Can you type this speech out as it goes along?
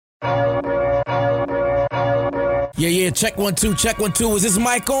Yeah, check 1 2, check 1 2. Is this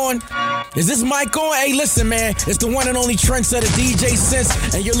mic on? Is this mic on? Hey, listen, man. It's the one and only trendsetter DJ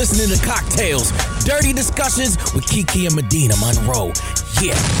Sense, and you're listening to Cocktails. Dirty Discussions with Kiki and Medina Monroe.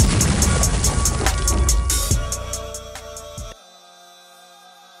 Yeah.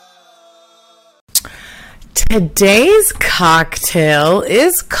 Today's cocktail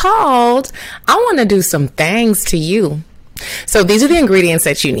is called I Want to Do Some Things to You. So these are the ingredients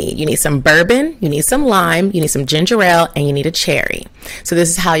that you need. You need some bourbon, you need some lime, you need some ginger ale, and you need a cherry. So this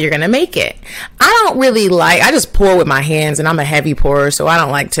is how you're going to make it. I just pour with my hands, and I'm a heavy pourer, so I don't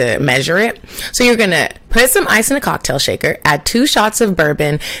like to measure it. So you're going to put some ice in a cocktail shaker, add 2 shots of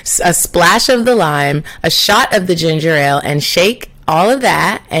bourbon, a splash of the lime, a shot of the ginger ale, and shake all of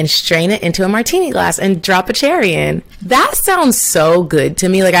that and strain it into a martini glass and drop a cherry in. That sounds so good to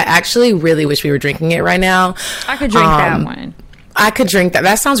me. Like, I actually really wish we were drinking it right now. I could drink that one. I could drink that.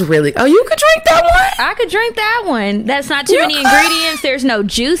 That sounds really... Oh, you could drink that one? I could drink that one. That's not too many ingredients. There's no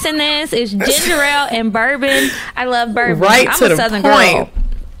juice in this. It's ginger ale and bourbon. I love bourbon. Right I'm to a the Southern point.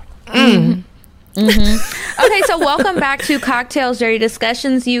 girl. Okay, so welcome back to Cocktails Dirty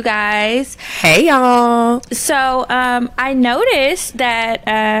Discussions, you guys. Hey, y'all. So I noticed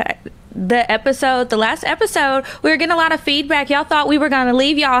that the last episode, we were getting a lot of feedback. Y'all thought we were going to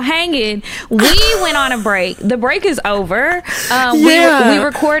leave y'all hanging. We went on a break. The break is over. We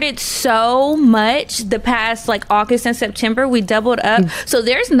recorded so much the past August and September. We doubled up. So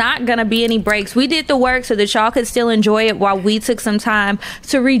there's not going to be any breaks. We did the work so that y'all could still enjoy it while we took some time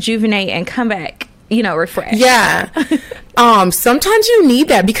to rejuvenate and come back, refresh. Yeah. Sometimes you need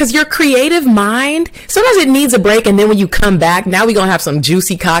that because your creative mind, sometimes it needs a break, and then when you come back, now we're gonna have some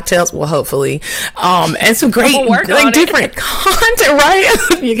juicy cocktails, well, hopefully, and some great different content, right?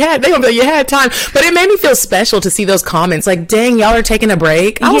 They gonna be like, you had time. But it made me feel special to see those comments like, dang, y'all are taking a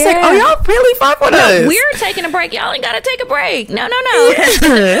break. I was like, oh, y'all really fuck with us. We're taking a break. Y'all ain't gotta take a break. No.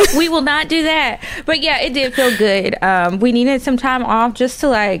 Yeah. We will not do that. But yeah, it did feel good. We needed some time off just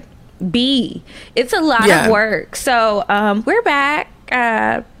to it's a lot of work. So we're back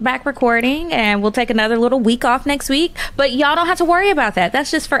recording, and we'll take another little week off next week, but y'all don't have to worry about that. That's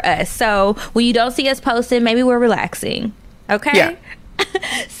just for us. So when you don't see us posting, maybe we're relaxing. Okay. Yeah.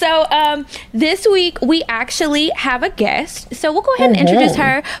 So this week we actually have a guest, so we'll go ahead and introduce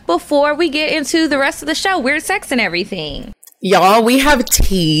her before we get into the rest of the show, weird sex and everything. Y'all, we have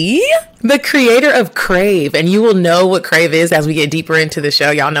T, the creator of Crave, and you will know what Crave is as we get deeper into the show.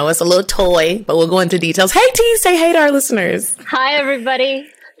 Y'all know it's a little toy, but we'll go into details. Hey, T, say hey to our listeners. Hi, everybody.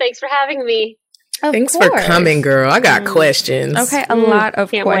 Thanks for having me. Thanks for coming, girl. I got questions. Okay, a lot of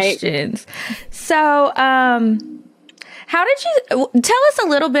questions. Wait. So, how did you tell us a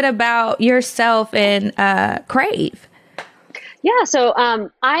little bit about yourself and Crave? Yeah, so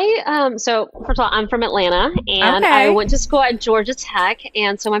so first of all, I'm from Atlanta, and I went to school at Georgia Tech,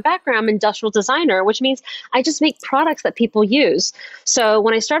 and so my background, I'm an industrial designer, which means I just make products that people use. So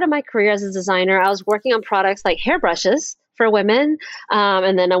when I started my career as a designer, I was working on products like hairbrushes for women,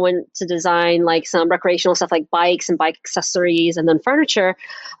 and then I went to design some recreational stuff like bikes and bike accessories, and then furniture.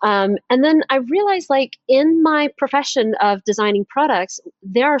 And then I realized in my profession of designing products,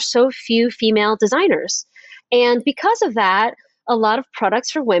 there are so few female designers, and because of that, a lot of products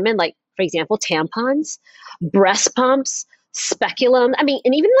for women, for example, tampons, breast pumps, speculum, and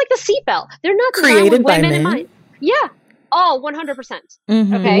even the seatbelt, they're not created by women men. in mind. Yeah. Oh, 100%.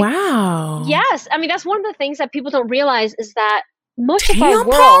 Mm-hmm. Okay. Wow. Yes. That's one of the things that people don't realize is that most of our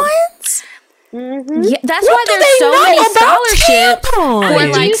world. Mm-hmm. Yeah, that's why there's so many scholarships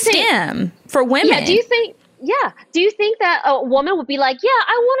for STEM for women. Yeah. Do you think that a woman would be like, yeah,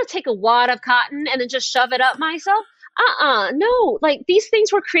 I want to take a wad of cotton and then just shove it up myself? No. These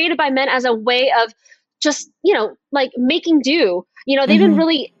things were created by men as a way of just, making do. They didn't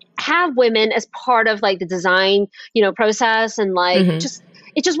really have women as part of the design, process, and it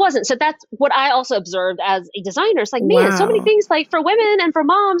just wasn't. So that's what I also observed as a designer. It's man, so many things for women and for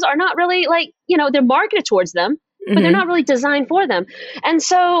moms are not really they're marketed towards them, but they're not really designed for them. And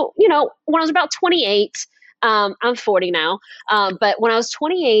so, when I was about 28, I'm 40 now. But when I was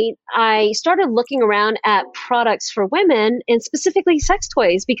 28, I started looking around at products for women and specifically sex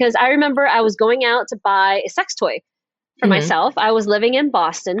toys, because I remember I was going out to buy a sex toy for myself. I was living in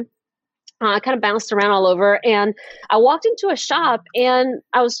Boston. I kind of bounced around all over, and I walked into a shop and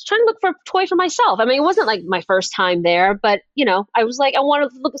I was trying to look for a toy for myself. It wasn't my first time there, but I was I wanted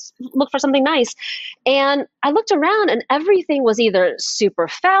to look for something nice. And I looked around and everything was either super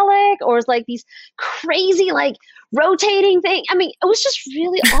phallic or was these crazy, rotating thing. It was just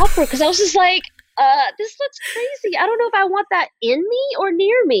really awkward because I was just this looks crazy. I don't know if I want that in me or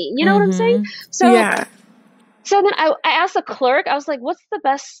near me. You know what I'm saying? So yeah. So then I asked the clerk, I was like, what's the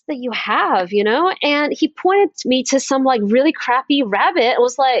best that you have, you know? And he pointed me to some like really crappy rabbit and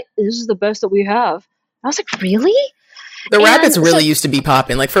was like, this is the best that we have. I was like, really? The rabbits really used to be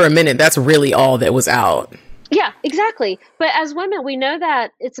popping. Like for a minute, that's really all that was out. Yeah, exactly. But as women, we know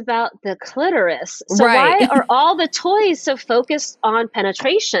that it's about the clitoris. So Right. why are all the toys so focused on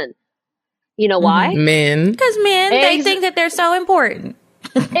penetration? You know why? Men. Because men, they think that they're so important.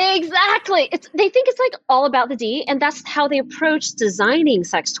 Exactly. They think it's like all about the D, and that's how they approach designing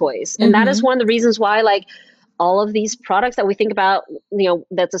sex toys. And that is one of the reasons why, like, all of these products that we think about, you know,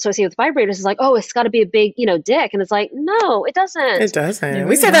 that's associated with vibrators is like, oh, it's got to be a big, you know, dick. And it's like, no, it doesn't. It doesn't.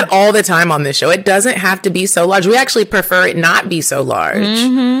 We say that all the time on this show. It doesn't have to be so large. We actually prefer it not be so large.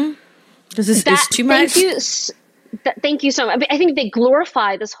 Because it's too much. Thank you so much. I mean, I think they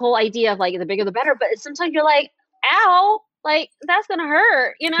glorify this whole idea of like the bigger the better, but sometimes you're like, ow, like that's gonna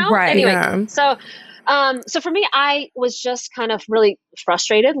hurt, you know? Right. Anyway, Yeah. so for me, I was just kind of really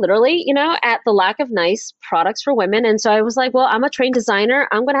frustrated, literally, you know, at the lack of nice products for women. And so I was like, well, I'm a trained designer.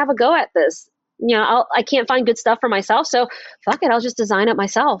 I'm gonna have a go at this. You know, I can't find good stuff for myself, so fuck it, I'll just design it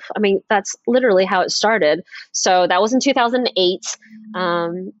myself. I mean, that's literally how it started. So that was in 2008,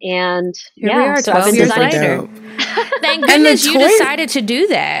 and Here we yeah, are, so I've 12 been years designing. later. Thank And the goodness you toy- decided to do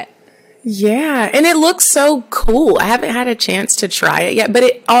that. Yeah, and it looks so cool. I haven't had a chance to try it yet, but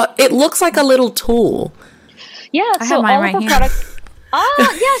it looks like a little tool. Yeah, I so have mine all right of our here. products.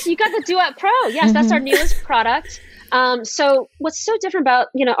 Oh, yes, you got the Duet Pro. Yes, that's our newest product. So what's so different about,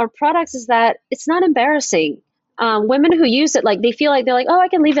 you know, our products is that it's not embarrassing. Women who use it, like they feel like they're like, oh, I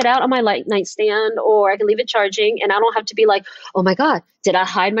can leave it out on my nightstand, or I can leave it charging, and I don't have to be like, oh my God, did I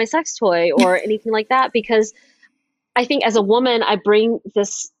hide my sex toy or anything like that? Because I think as a woman, I bring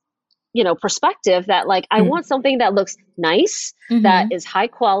this, you know, perspective that like I want something that looks nice, that is high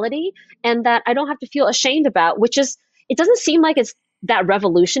quality, and that I don't have to feel ashamed about, which is, it doesn't seem like it's that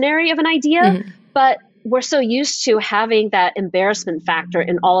revolutionary of an idea, but we're so used to having that embarrassment factor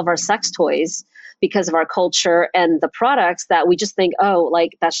in all of our sex toys because of our culture and the products that we just think, oh,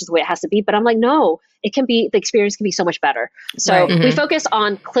 like that's just the way it has to be. But I'm like, no, it can be, the experience can be so much better. So we focus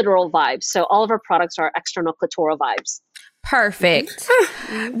on clitoral vibes. So all of our products are external clitoral vibes. Perfect.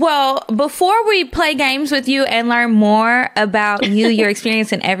 Well, before we play games with you and learn more about you, your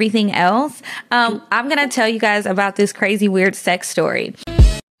experience, and everything else, I'm going to tell you guys about this crazy, weird sex story.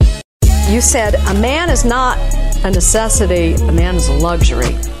 You said a man is not a necessity, a man is a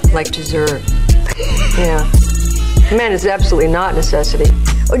luxury. Like dessert. Yeah. A man is absolutely not necessity.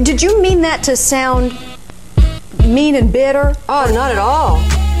 Did you mean that to sound mean and bitter? Oh, not at all.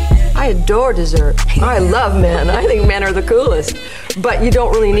 I adore dessert. I love men. I think men are the coolest. But you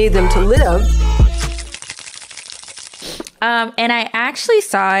don't really need them to live. And I actually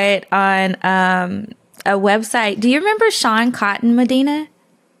saw it on a website. Do you remember Sean Cotton, Medina?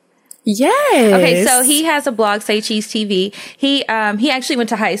 Yes. Okay, so he has a blog, Say Cheese TV. He actually went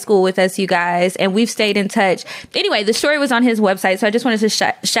to high school with us, you guys, and we've stayed in touch. Anyway, the story was on his website, so I just wanted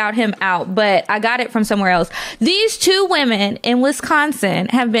to shout him out, but I got it from somewhere else. These two women in Wisconsin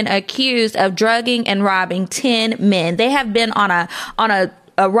have been accused of drugging and robbing 10 men. They have been on a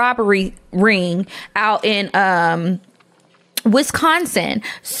robbery ring out in Wisconsin.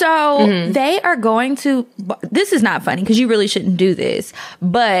 So they are going to, this is not funny because you really shouldn't do this,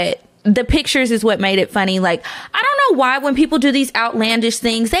 but the pictures is what made it funny. Like, I don't know why when people do these outlandish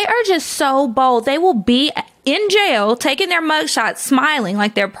things, they are just so bold. They will be in jail taking their mugshots, smiling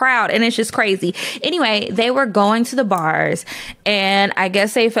like they're proud, and it's just crazy. Anyway, they were going to the bars, and I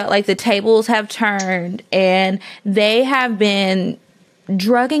guess they felt like the tables have turned, and they have been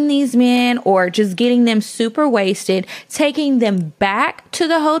drugging these men or just getting them super wasted, taking them back to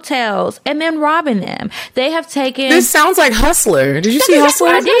the hotels, and then robbing them. They have taken... This sounds like Hustler. Did you see Hustler?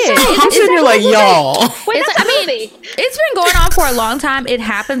 I did. I'm sitting here like, y'all. Wait, that's a movie. It's been going on for a long time. It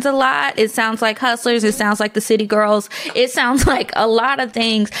happens a lot. It sounds like Hustlers. It sounds like the City Girls. It sounds like a lot of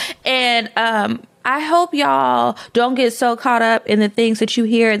things. And I hope y'all don't get so caught up in the things that you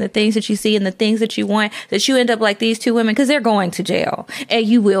hear and the things that you see and the things that you want that you end up like these two women, because they're going to jail, and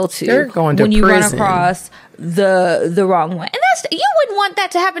you will too. They're going to when you prison. run across the wrong one. And you wouldn't want that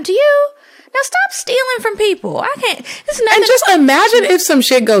to happen to you. Now stop stealing from people. I can't. This is nothing. And just imagine if some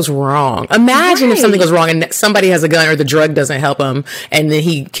shit goes wrong. Imagine if something goes wrong and somebody has a gun or the drug doesn't help him, and then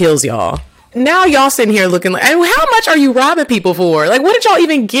he kills y'all. now y'all sitting here looking like, and how much are you robbing people for? Like, what did y'all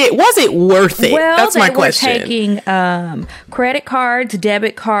even get? Was it worth it? Well, that's my question. They were taking credit cards,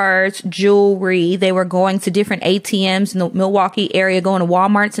 debit cards, jewelry. They were going to different ATMs in the Milwaukee area, going to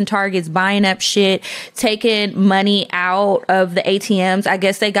Walmarts and Targets, buying up shit, taking money out of the ATMs. I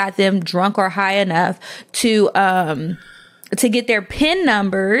guess they got them drunk or high enough to get their PIN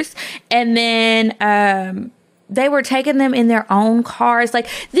numbers, and then they were taking them in their own cars. Like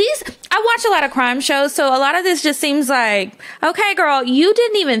these, I watch a lot of crime shows, so a lot of this just seems like, okay, girl, you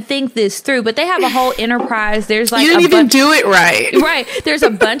didn't even think this through, but they have a whole enterprise. There's like, you didn't even do it right. Right. There's a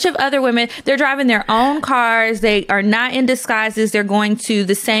bunch of other women. They're driving their own cars. They are not in disguises. They're going to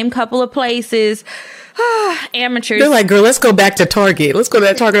the same couple of places. Amateurs. They're like, girl, let's go back to Target. Let's go to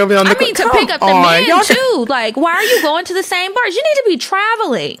that Target over on the to pick up the men too. Like, why are you going to the same bars? You need to be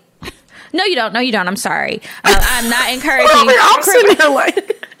traveling. No, you don't. No, you don't. I'm sorry. I'm not encouraging. I'm sitting there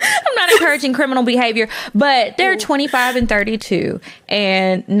like, I'm not encouraging criminal behavior, but they're 25 and 32,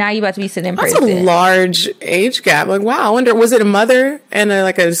 and now you're about to be sitting in prison. That's a large age gap. Like, wow. I wonder, was it a mother and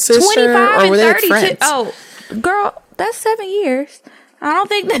a sister, 25 or were and they 32. friends? Oh, girl, that's 7 years. I don't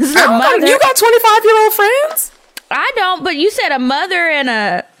think this is a mother. You got 25-year-old friends? I don't, but you said a mother and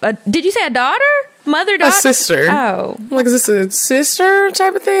a did you say a daughter? Mother, daughter? A sister. Oh. Like, is this a sister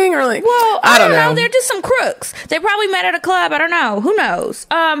type of thing? Or like, well, I don't know. know. They're just some crooks. They probably met at a club. I don't know. Who knows?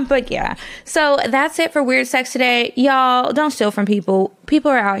 But yeah. So that's it for Weird Sex today. Y'all, don't steal from people. People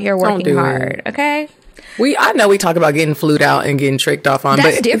are out here working hard, okay? I know we talk about getting flued out and getting tricked off on,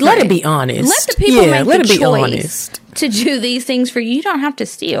 that's but different. let it be honest. Let the people make the choice honest to do these things for you. You don't have to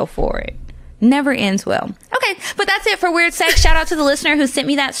steal for it. Never ends well. Okay, but that's it for Weird Sex. Shout out to the listener who sent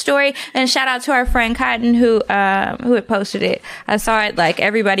me that story, and shout out to our friend Cotton who had posted it. I saw it, like,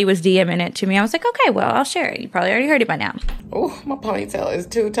 everybody was DMing it to me. I was like, okay, well, I'll share it. You probably already heard it by now. Oh, my ponytail is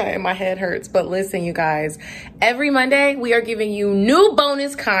too tight and my head hurts. But listen, you guys, every Monday we are giving you new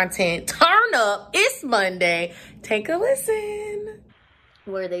bonus content. Turn up. It's Monday. Take a listen.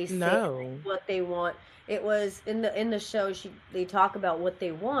 Where they say what they want. It was in the show. They talk about what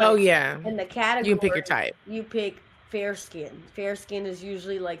they want. Oh yeah. And the category. You can pick your type. You pick fair skin. Fair skin is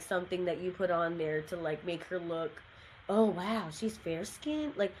usually like something that you put on there to like make her look, oh wow, she's fair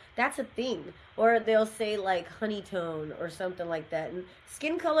skinned. Like that's a thing. Or they'll say like honey tone or something like that. And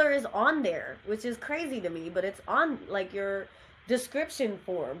skin color is on there, which is crazy to me, but it's on like your description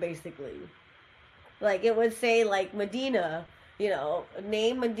form basically. Like it would say like Medina.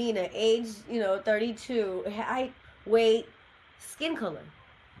 Name Medina, age, 32, height, weight, skin color.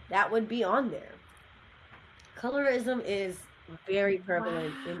 That would be on there. Colorism is very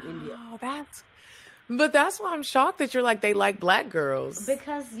prevalent in India. But that's why I'm shocked that you're like, they like black girls.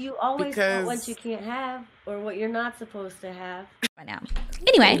 Because you always want what you can't have or what you're not supposed to have. Right now.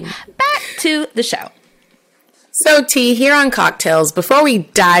 Anyway, back to the show. So, T, here on Cocktails, before we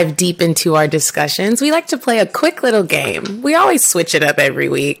dive deep into our discussions, we like to play a quick little game. We always switch it up every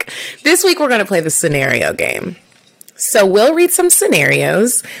week. This week, we're going to play the scenario game. So, we'll read some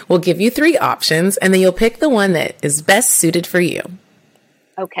scenarios. We'll give you 3 options, and then you'll pick the one that is best suited for you.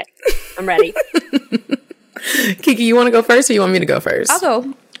 Okay, I'm ready. Kiki, you want to go first, or you want me to go first? I'll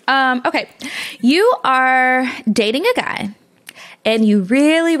go. Okay. You are dating a guy. And you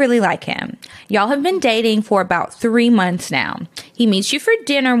really, really like him. Y'all have been dating for about 3 months now. He meets you for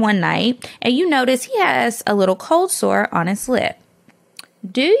dinner one night, and you notice he has a little cold sore on his lip.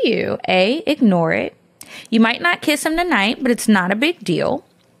 Do you, A, ignore it? You might not kiss him tonight, but it's not a big deal.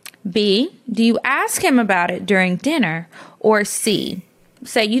 B, do you ask him about it during dinner? Or C,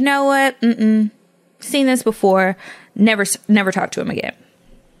 say, you know what? Seen this before. Never talk to him again.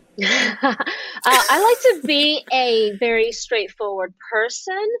 I like to be a very straightforward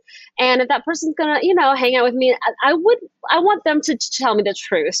person, and if that person's gonna, hang out with me, I want them to tell me the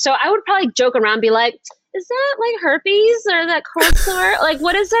truth. So I would probably joke around, be like, "Is that like herpes or that cold sore? Like,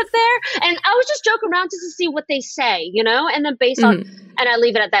 what is it there?" And I would just joke around just to see what they say, and then based on, and I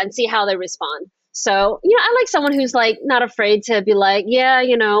leave it at that and see how they respond. So, I like someone who's like not afraid to be like, yeah,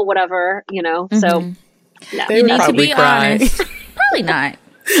 whatever, So, yeah. You need to be honest. Probably not.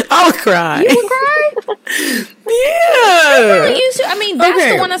 I would cry. You would cry? Yeah.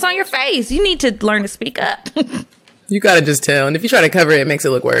 That's the one that's on your face. You need to learn to speak up. You got to just tell. And if you try to cover it, it makes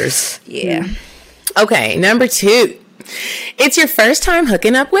it look worse. Yeah. Okay, number 2. It's your first time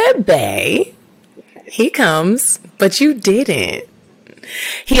hooking up with Bae. He comes, but you didn't.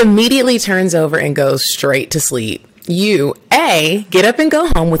 He immediately turns over and goes straight to sleep. You, A, get up and go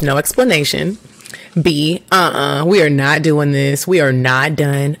home with no explanation. B, we are not doing this. We are not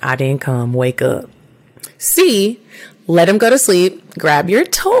done. I didn't come. Wake up. C, let him go to sleep, grab your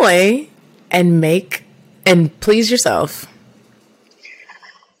toy, and please yourself.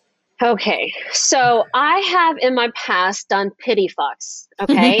 Okay, so I have in my past done pity fucks,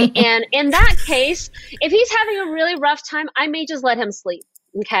 okay? And in that case, if he's having a really rough time, I may just let him sleep,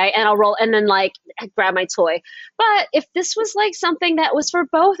 okay? And I'll roll and then like grab my toy. But if this was like something that was for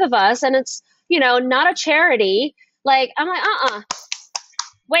both of us and it's, not a charity, like I'm like,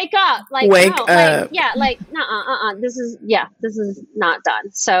 wake up. Like, wake no, up. Like, yeah, like, this is not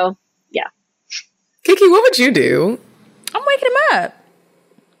done. So, yeah. Kiki, what would you do? I'm waking him up.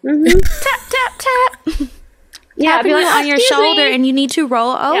 Mm-hmm. Tap, tap, tap. Yeah, Tapping be like, you on your "Excuse shoulder me." and you need to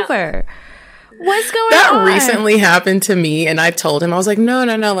roll over. What's going That on? recently happened to me, and I told him, I was like, no,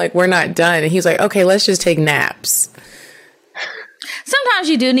 like, we're not done. And he's like, okay, let's just take naps. Sometimes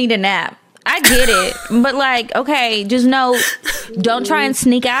you do need a nap. I get it. But like, okay, just know, don't try and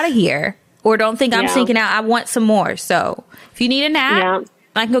sneak out of here. Or don't think I'm sneaking out. I want some more. So if you need a nap,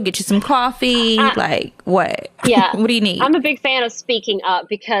 I can go get you some coffee. Like, what? Yeah. What do you need? I'm a big fan of speaking up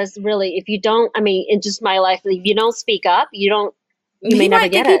because really, if you don't, in just my life, if you don't speak up, you may never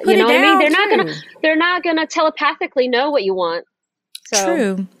get it. You know what I mean? They're not gonna telepathically know what you want. So.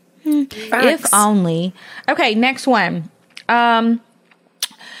 True. If only. Okay, next one.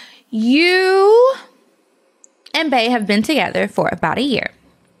 You and Bae have been together for about a year.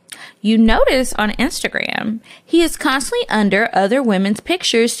 You notice on Instagram, he is constantly under other women's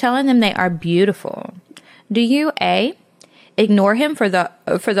pictures telling them they are beautiful. Do you A, ignore him for a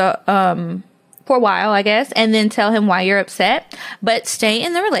while, I guess, and then tell him why you're upset, but stay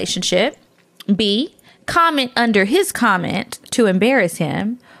in the relationship? B, comment under his comment to embarrass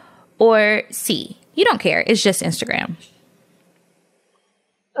him? Or C, you don't care, it's just Instagram.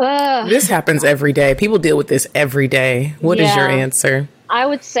 This happens every day. People deal with this every day. What is your answer? I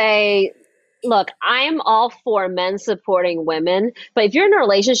would say, look, I am all for men supporting women, but if you're in a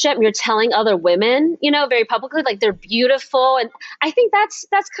relationship and you're telling other women, very publicly, like they're beautiful, and I think that's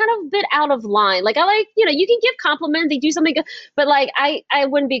kind of a bit out of line. Like you can give compliments, they do something good, but like I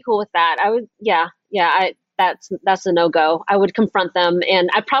wouldn't be cool with that. I would, that's a no-go. I would confront them,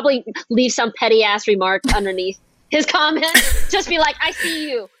 and I'd probably leave some petty ass remark underneath his comment. Just be like, I see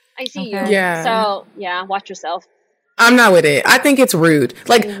you. Okay. Yeah. So watch yourself. I'm not with it. I think it's rude.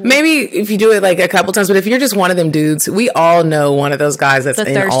 Like, maybe if you do it like a couple times, but if you're just one of them dudes, we all know one of those guys that's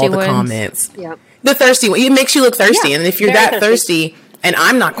in all the comments. Yeah. The thirsty one. It makes you look thirsty. And if you're that thirsty and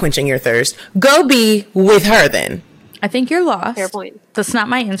I'm not quenching your thirst, go be with her then. I think you're lost. Fair point. That's not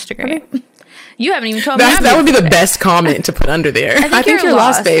my Instagram. Okay. You haven't even told me. That would be the best comment to put under there. I think you're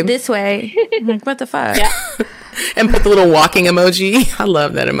lost, babe. This way. Like, what the fuck? Yeah. And put the little walking emoji. I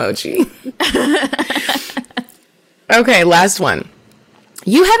love that emoji. Okay, last one.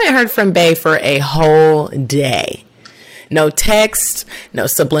 You haven't heard from Bae for a whole day. No text, no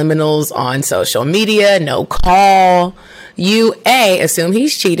subliminals on social media, no call. You, A, assume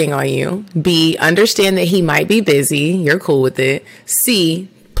he's cheating on you. B, understand that he might be busy. You're cool with it. C,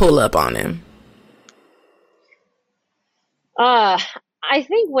 pull up on him. I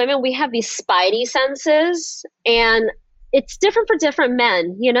think women, we have these spidey senses, and it's different for different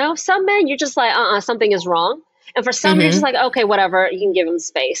men. Some men, you're just like, something is wrong. And for some, you're just like, okay, whatever, you can give him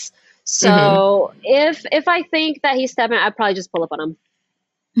space. So if I think that he's stepping, I'd probably just pull up on him.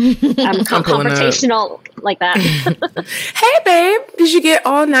 I'm confrontational like that. Hey, babe, did you get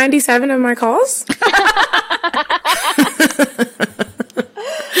all 97 of my calls?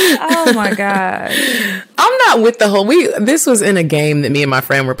 Oh my God. I'm not with the whole, this was in a game that me and my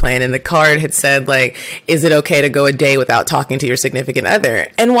friend were playing, and the card had said, like, is it okay to go a day without talking to your significant other?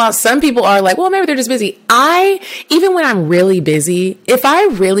 And while some people are like, well, maybe they're just busy, even when I'm really busy, if I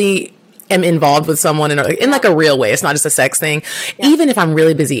really am involved with someone in like a real way, it's not just a sex thing, even if I'm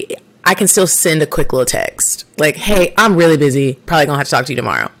really busy, I can still send a quick little text. Like, hey, I'm really busy, probably gonna have to talk to you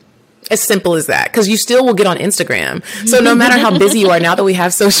tomorrow. As simple as that, because you still will get on Instagram. So no matter how busy you are, now that we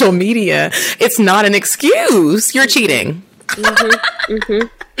have social media, it's not an excuse. You're cheating.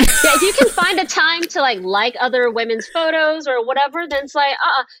 Yeah, if you can find a time to like other women's photos or whatever, then it's like,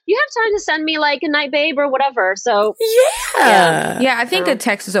 you have time to send me like a night babe or whatever. So yeah, I think a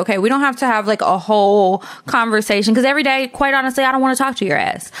text is okay. We don't have to have like a whole conversation, because every day, quite honestly, I don't want to talk to your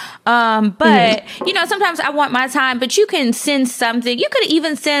ass. But sometimes I want my time. But you can send something. You could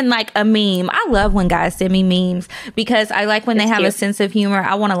even send like a meme. I love when guys send me memes, because I like when they have a sense of humor.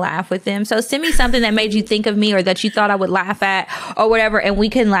 I want to laugh with them. So send me something that made you think of me, or that you thought I would laugh at, or whatever, and we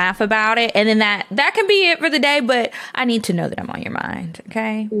can laugh about it, and then that can be it for the day. But I need to know that I'm on your mind,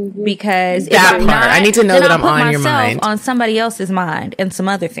 okay? Because that part, I need to know that I'm on your mind, on somebody else's mind, and some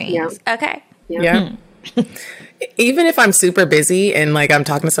other things. Okay. Yeah. Even if I'm super busy and like I'm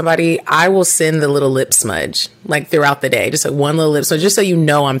talking to somebody, I will send the little lip smudge like throughout the day, just like one little lip smudge, just so you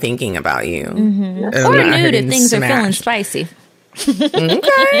know I'm thinking about you. Or a nude if things are feeling spicy.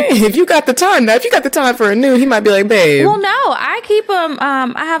 Okay, if you got the time for a nude, he might be like, babe. Well, no, I keep them.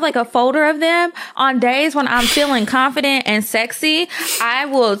 I have like a folder of them on days when I'm feeling confident and sexy. I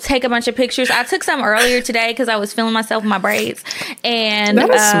will take a bunch of pictures. I took some earlier today because I was feeling myself in my braids, and that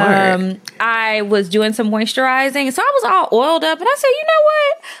is smart. I was doing some moisturizing, so I was all oiled up, and I said, you know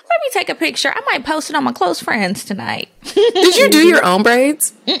what? Let me take a picture. I might post it on my close friends tonight. Did you do your own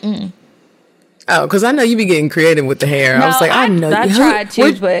braids? Mm-mm. Oh, because I know you be getting creative with the hair. No, I was like, I know. I tried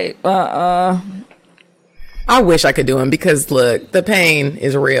to, but I wish I could do them because look, the pain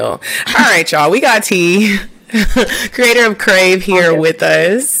is real. All right, y'all. We got T, creator of Crave, here with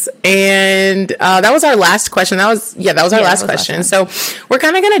us, and that was our last question. That was our last question. So we're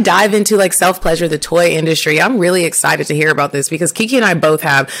kind of going to dive into like self pleasure, the toy industry. I'm really excited to hear about this because Kiki and I both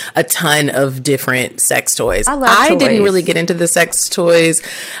have a ton of different sex toys. I didn't really get into the sex toys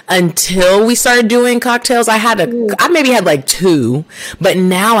until we started doing cocktails. I maybe had like 2, but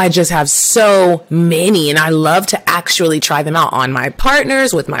now I just have so many, and I love to actually try them out on my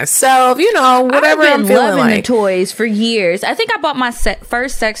partners, with myself, whatever I'm feeling like. Toys for years. I think I bought my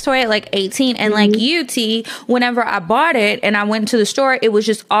first sex toy at like 18, and like UT, whenever I bought it and I went to the store, it was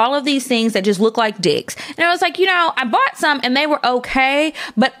just all of these things that just look like dicks. And I was like, I bought some and they were okay,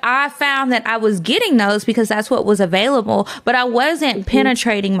 but I found that I was getting those because that's what was available, but I wasn't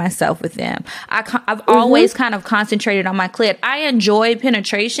penetrating myself with them. I've always kind of concentrated on my clit. I enjoy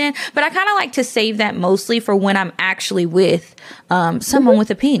penetration, but I kind of like to save that mostly for when I'm actually with someone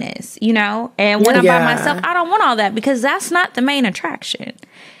with a penis, and when I'm by myself, I don't want all that because that's not the main attraction.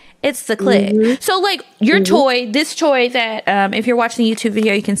 It's the clit. So like your toy, this toy that if you're watching the YouTube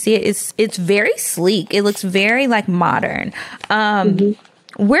video, you can see it. It's very sleek. It looks very like modern. Where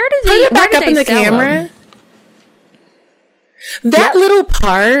do they put it back up in the camera? That little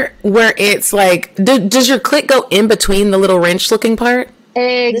part where it's like, does your clit go in between the little wrench looking part?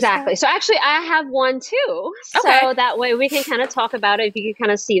 Exactly. So actually I have one too. So that way we can kind of talk about it if you can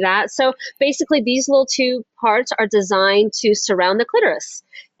kind of see that. So basically these little 2 parts are designed to surround the clitoris.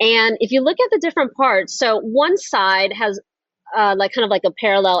 And if you look at the different parts, so one side has like kind of like a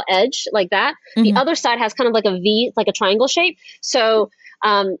parallel edge like that. The other side has kind of like a V, like a triangle shape. So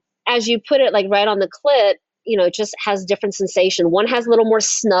as you put it like right on the clit, it just has different sensation. One has a little more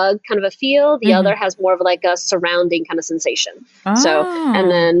snug kind of a feel. The other has more of like a surrounding kind of sensation. So, and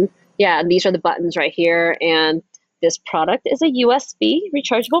then, these are the buttons right here. And this product is a USB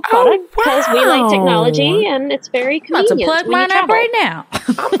rechargeable product because we like technology and it's very convenient. I'm about to plug mine up right now.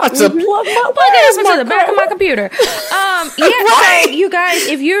 I'm about to plug it up into the back of my computer. So you guys,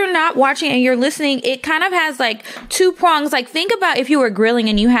 if you're not watching and you're listening, it kind of has like 2 prongs. Like think about if you were grilling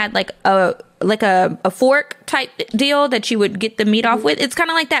and you had like a fork type deal that you would get the meat off with. It's kind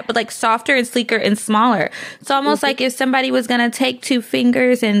of like that, but like softer and sleeker and smaller. It's almost like if somebody was going to take 2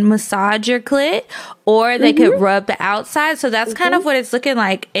 fingers and massage your clit, or they could rub the outside. So that's kind of what it's looking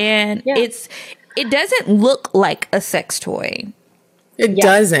like. And it doesn't look like a sex toy. It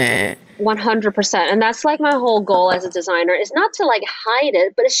doesn't. 100%. And that's like my whole goal as a designer is not to like hide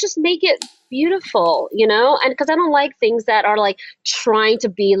it, but it's just make it beautiful, and because I don't like things that are like trying to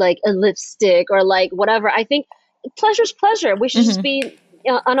be like a lipstick or like whatever. I think pleasure's pleasure. We should just be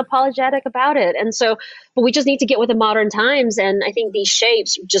unapologetic about it. And so, but we just need to get with the modern times. And I think these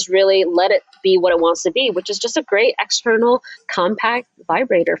shapes just really let it be what it wants to be, which is just a great external compact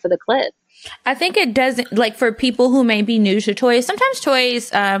vibrator for the clit. I think it doesn't, like for people who may be new to toys, sometimes toys,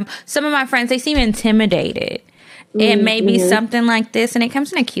 some of my friends, they seem intimidated. It may be something like this, and it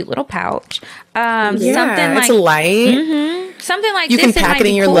comes in a cute little pouch. Something like, it's light. Something like you this. You can pack it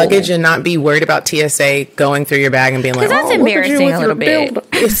in your luggage and not be worried about TSA going through your bag and being like, that's embarrassing a little bit.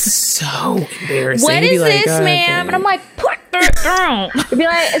 It's so embarrassing. What is this, ma'am? And I'm like, put that down. It'd be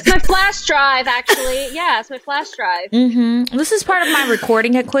like, it's my flash drive, actually. Yeah, it's my flash drive. This is part of my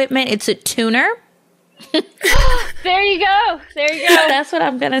recording equipment. It's a tuner. There you go. That's what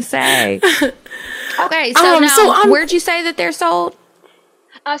I'm going to say. Okay, so where'd you say that they're sold?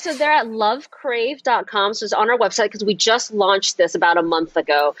 So they're at lovecrave.com. So it's on our website because we just launched this about a month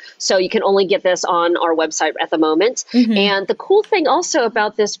ago. So you can only get this on our website at the moment. And the cool thing also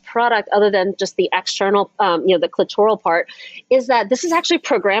about this product, other than just the external, the clitoral part, is that this is actually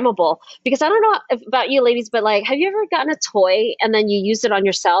programmable. Because I don't know about you ladies, but like, have you ever gotten a toy and then you used it on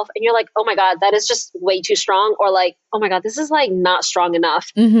yourself and you're like, oh my God, that is just way too strong? Or like, oh my God, this is like not strong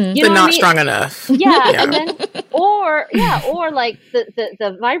enough. You know not strong enough. Yeah. And then, or like the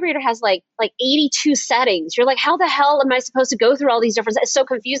the vibrator has like 82 settings. You're like, how the hell am I supposed to go through all these different? It's so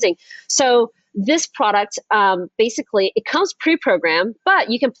confusing. So this product, basically, it comes pre-programmed, but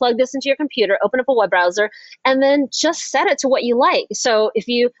you can plug this into your computer, open up a web browser, and then just set it to what you like. So if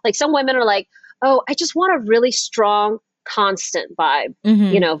you, like, some women are like, oh, I just want a really strong, constant vibe,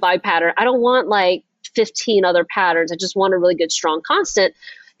 vibe pattern. I don't want like 15 other patterns. I just want a really good, strong, constant.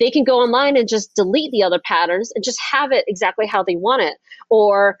 They can go online and just delete the other patterns and just have it exactly how they want it.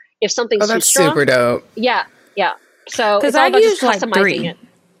 Or if something's too strong, super dope. Yeah. So because I use like 3.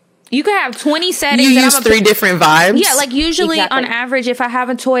 You could have 20 settings. You use 3 different vibes? Yeah, like usually on average, if I have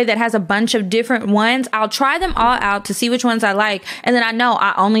a toy that has a bunch of different ones, I'll try them all out to see which ones I like. And then I know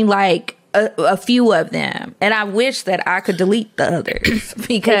I only like a few of them. And I wish that I could delete the others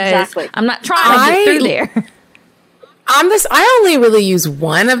because I'm not trying to get through there. I only really use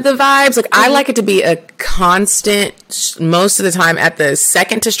one of the vibes. Like, I like it to be a constant most of the time at the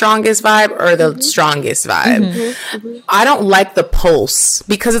second to strongest vibe or the strongest vibe. I don't like the pulse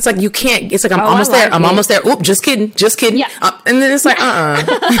because it's like you can't. It's like I'm almost there. I'm almost there. Oop, just kidding. Yeah. And then it's like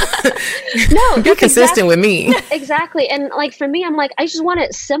No, be consistent with me. Exactly. And like for me, I'm like, I just want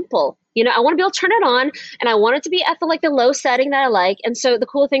it simple. I want to be able to turn it on, and I want it to be at the low setting that I like. And so the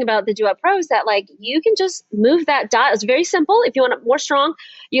cool thing about the Duet Pro is that like you can just move that dial. It's very simple. If you want it more strong,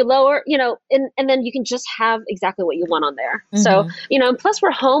 you lower, and then you can just have exactly what you want on there. So, and plus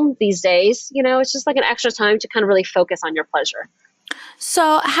we're home these days, it's just like an extra time to kind of really focus on your pleasure.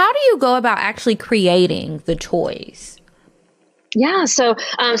 So how do you go about actually creating the toys? Yeah. So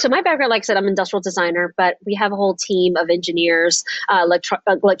my background, like I said, I'm an industrial designer, but we have a whole team of engineers,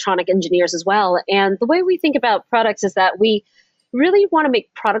 electronic engineers as well. And the way we think about products is that we really want to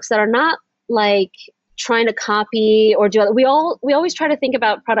make products that are not like trying to copy or do. We always try to think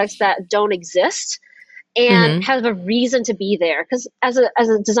about products that don't exist and have a reason to be there. Because as a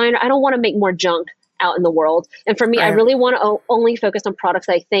designer, I don't want to make more junk out in the world. And for me, I really want to only focus on products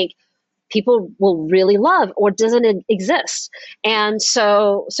that I think people will really love or doesn't exist. And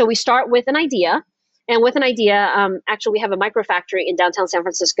so we start with an idea. And with an idea, actually, we have a micro factory in downtown San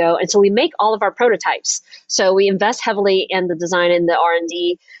Francisco. And so we make all of our prototypes. So we invest heavily in the design and the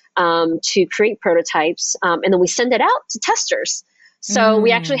R&D to create prototypes. And then we send it out to testers. So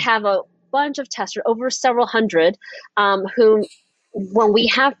we actually have a bunch of testers, over several hundred, who, when we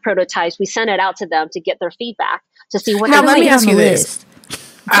have prototypes, we send it out to them to get their feedback to see what. Now, let me ask you this.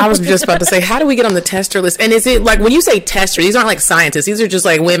 I was just about to say, how do we get on the tester list? And is it like, when you say tester, these aren't like scientists. These are just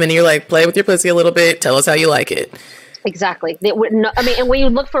like women. You're like, play with your pussy a little bit. Tell us how you like it. Exactly. And we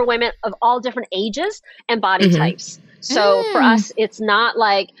look for women of all different ages and body types. So for us, it's not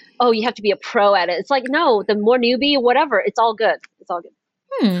like, oh, you have to be a pro at it. It's like, no, the more newbie, whatever, it's all good. It's all good.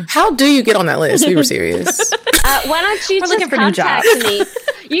 How do you get on that list? We were serious. Why don't you just contact me?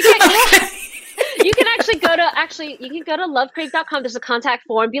 You can actually go to lovecrave.com. There's a contact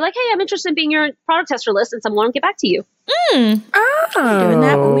form. Be like, hey, I'm interested in being your product tester list, and someone will get back to you. Doing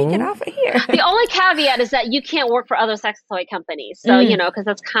that when we get off of here. The only caveat is that you can't work for other sex toy companies. So, because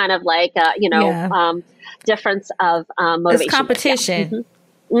that's kind of like, difference of motivation. It's competition.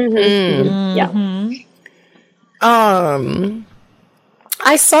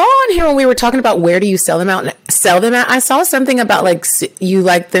 I saw on here when we were talking about where do you sell them at, I saw something about like you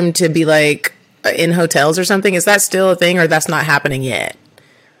like them to be like in hotels or something. Is that still a thing, or that's not happening yet?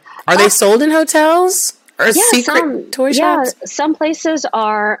 Are they sold in hotels or secret toy shops? Yeah, some places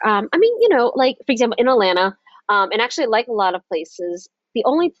are. Like for example, in Atlanta, and actually like a lot of places, the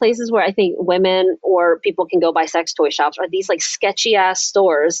only places where I think women or people can go buy sex toy shops are these like sketchy ass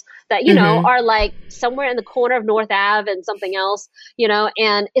stores that, are like somewhere in the corner of North Ave and something else,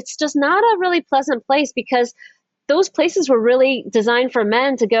 and it's just not a really pleasant place because those places were really designed for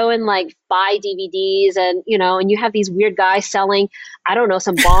men to go and like buy DVDs and, and you have these weird guys selling, I don't know,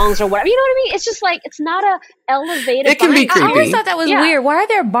 some bongs or whatever. You know what I mean? It's just like, it's not a elevated. It can be creepy. I always thought that was weird. Why are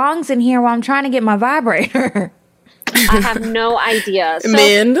there bongs in here while I'm trying to get my vibrator? I have no idea. So,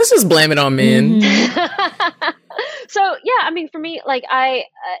 men, let's just blame it on men. So yeah, for me,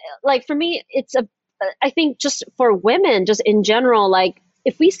 it's I think just for women, just in general, like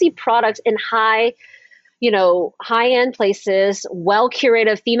if we see products in high-end places,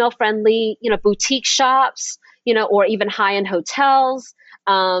 well-curated, female-friendly, boutique shops, or even high-end hotels,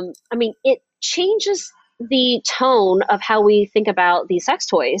 it changes the tone of how we think about these sex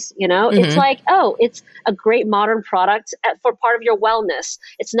toys. It's like, oh, it's a great modern product for part of your wellness.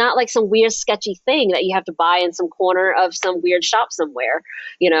 It's not like some weird sketchy thing that you have to buy in some corner of some weird shop somewhere,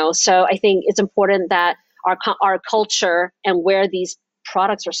 so I think it's important that our culture and where these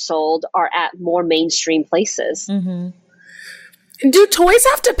products are sold are at more mainstream places. Do toys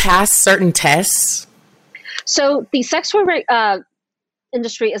have to pass certain tests? So the sex toy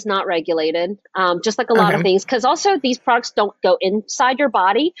industry is not regulated, just like a lot of things, because also these products don't go inside your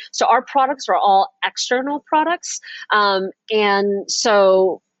body. So our products are all external products. And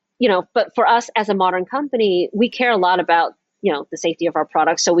so, but for us as a modern company, we care a lot about the safety of our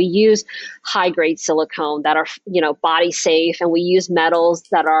products. So we use high grade silicone that are, body safe, and we use metals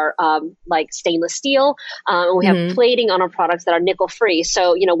that are like stainless steel. And we have plating on our products that are nickel free.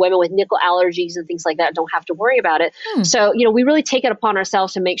 So, women with nickel allergies and things like that don't have to worry about it. So, we really take it upon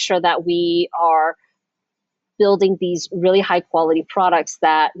ourselves to make sure that we are building these really high quality products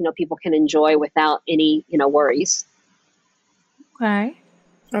that, people can enjoy without any, worries. Okay.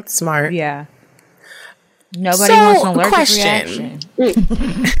 That's smart. Yeah. Nobody wants an allergic reaction.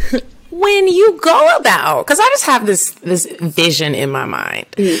 When you go about, because I just have this vision in my mind.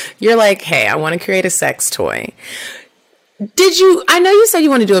 You're like, hey, I want to create a sex toy. I know you said you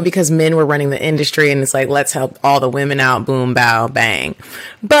want to do it because men were running the industry and it's like, let's help all the women out, boom, bow, bang.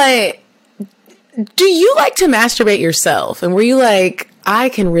 But do you like to masturbate yourself? And were you like, I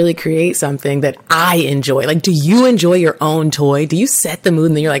can really create something that I enjoy? Like, do you enjoy your own toy? Do you set the mood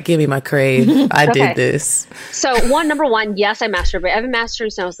and then you're like, give me my Crave. I did this. So number one, yes, I masturbate. I've been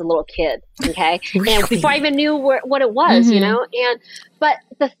masturbating since I was a little kid. Okay. Really? And before I even knew what it was, but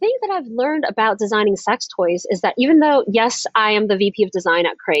the thing that I've learned about designing sex toys is that even though, yes, I am the VP of design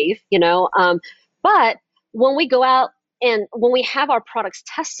at Crave, but when we go out and when we have our products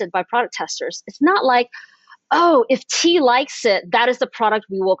tested by product testers, it's not like, oh, if T likes it, that is the product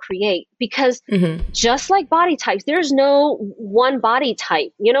we will create. Because just like body types, there's no one body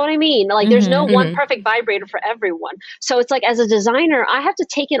type. You know what I mean? Like there's no one perfect vibrator for everyone. So it's like, as a designer, I have to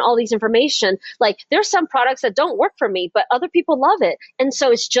take in all these information. Like there's some products that don't work for me, but other people love it. And so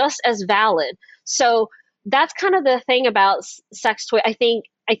it's just as valid. So that's kind of the thing about sex toy. I think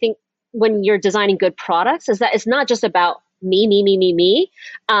when you're designing good products is that it's not just about me.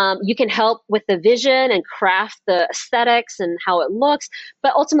 You can help with the vision and craft the aesthetics and how it looks,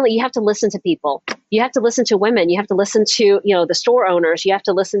 but ultimately you have to listen to people. You have to listen to women. You have to listen to, the store owners. You have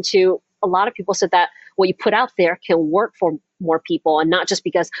to listen to a lot of people so that what you put out there can work for more people, and not just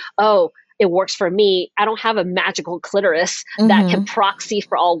because, oh, it works for me. I don't have a magical clitoris that can proxy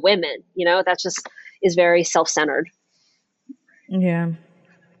for all women. That just is very self-centered. Yeah.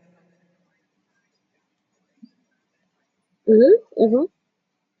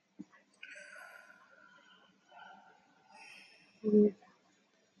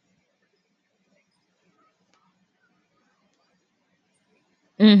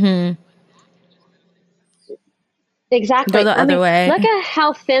 Exactly. Go the other way. Look at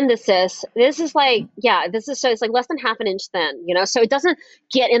how thin this is. This is like, so it's like less than half an inch thin, so it doesn't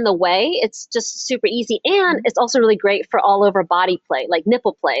get in the way. It's just super easy. And it's also really great for all over body play, like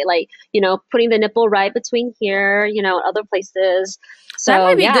nipple play, like, putting the nipple right between here, other places. So that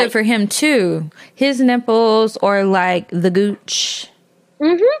might be good for him too. His nipples, or like the gooch,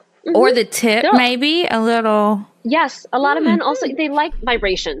 or the tip, maybe a little. Yes, a lot of men also, they like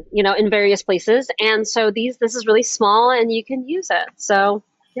vibration, in various places. And so this is really small and you can use it. So,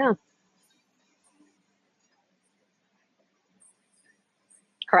 yeah.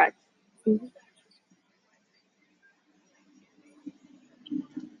 Correct.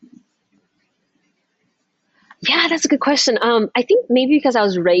 Yeah, that's a good question. I think maybe because I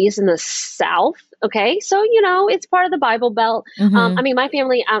was raised in the South. Okay. So, it's part of the Bible Belt. My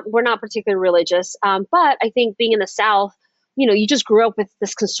family, we're not particularly religious. But I think being in the South, you just grew up with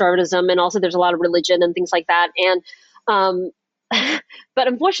this conservatism, and also there's a lot of religion and things like that. And, but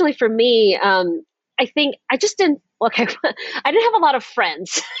unfortunately for me, I think I just didn't, I didn't have a lot of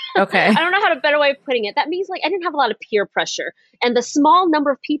friends. Okay. I don't know how to better way of putting it. That means like I didn't have a lot of peer pressure, and the small number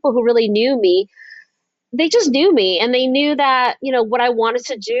of people who really knew me, they just knew me, and they knew that, what I wanted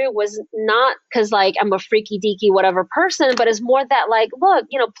to do was not because like I'm a freaky deaky whatever person, but it's more that like, look,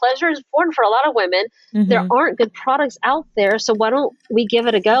 pleasure is important for a lot of women. There aren't good products out there. So why don't we give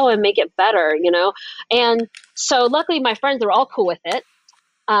it a go and make it better, And so luckily my friends, they're all cool with it.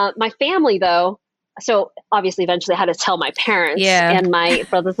 My family though, so obviously eventually I had to tell my parents and my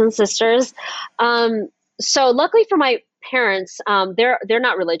brothers and sisters. So luckily for my parents, they're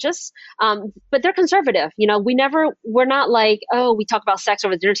not religious, but they're conservative. We're not like, oh, we talk about sex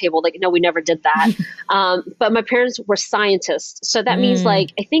over the dinner table. Like, no, we never did that. But my parents were scientists. So that means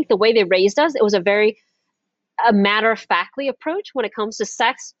like, I think the way they raised us, it was a matter-of-factly approach when it comes to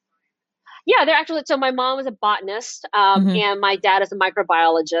sex. Yeah, they're actually, so my mom was a botanist, and my dad is a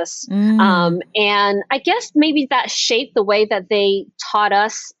microbiologist. And I guess maybe that shaped the way that they taught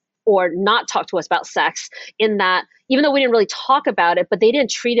us or not talk to us about sex, in that even though we didn't really talk about it, but they didn't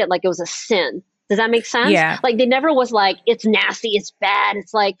treat it like it was a sin. Does that make sense? Yeah. Like they never was like, it's nasty, it's bad.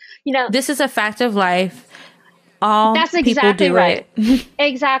 It's like, this is a fact of life. All that's people exactly do right. it.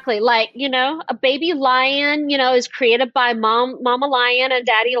 Exactly. Like, a baby lion, is created by mama lion and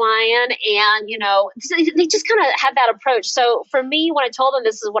daddy lion. And, they just kind of had that approach. So for me, when I told them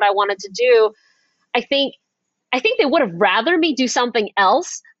this is what I wanted to do, I think they would have rather me do something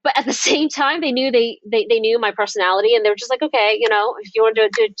else, but at the same time, they knew they knew my personality, and they were just like, okay, if you want to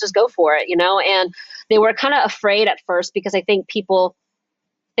do it, just go for it, and they were kind of afraid at first because I think people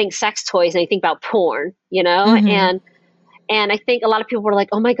think sex toys and they think about porn, and I think a lot of people were like,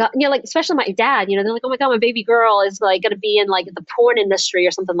 oh my God, like, especially my dad, they're like, oh my God, my baby girl is like going to be in like the porn industry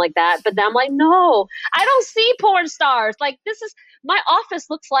or something like that. But then I'm like, no, I don't see porn stars. Like my office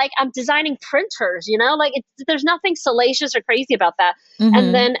looks like I'm designing printers, like there's nothing salacious or crazy about that.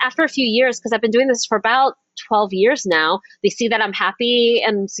 And then after a few years, because I've been doing this for about 12 years now, they see that I'm happy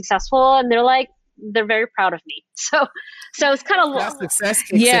and successful, and they're very proud of me. So it's kind of that success.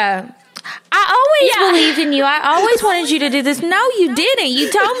 Yeah. I always believed in you. I always wanted you to do this. No, you didn't.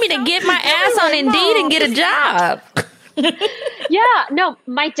 You told me to get my ass on Indeed and get a job. Yeah. No,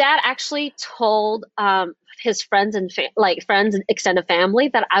 my dad actually told his friends and friends and extended family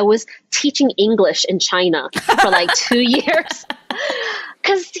that I was teaching English in China for like 2 years.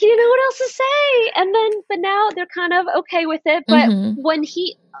 Because he didn't know what else to say. And then, but now they're kind of okay with it. But when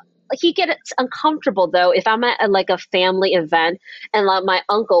he gets uncomfortable though if I'm at like a family event and like my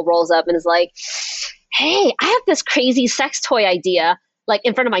uncle rolls up and is like, hey, I have this crazy sex toy idea, like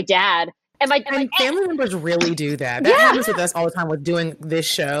in front of my dad. And family members really do that. That happens with us all the time with doing this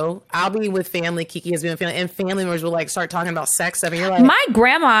show. I'll be with family, Kiki has been with family, and family members will like start talking about sex stuff. And you're like, my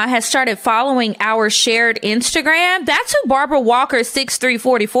grandma has started following our shared Instagram. That's who Barbara Walker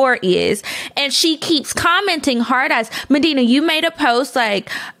 6344 is. And she keeps commenting hard eyes. Medina, you made a post like,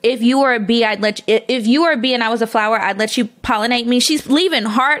 if you were a bee, if you were a bee and I was a flower, I'd let you pollinate me. She's leaving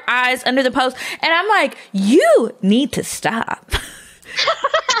heart eyes under the post. And I'm like, you need to stop.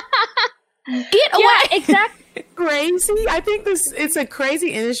 Get away. Yeah, exactly. Crazy. I think it's a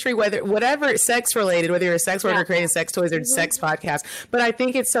crazy industry, whatever sex related, whether you're a sex worker creating sex toys or sex podcasts. But I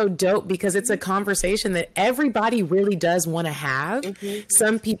think it's so dope because it's a conversation that everybody really does want to have.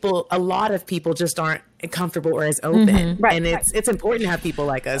 Some people, a lot of people just aren't comfortable or as open. Right, and it's important to have people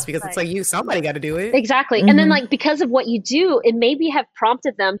like us because it's like somebody got to do it. Exactly. And then like, because of what you do, it maybe have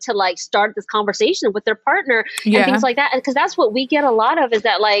prompted them to like start this conversation with their partner and things like that. And because that's what we get a lot of is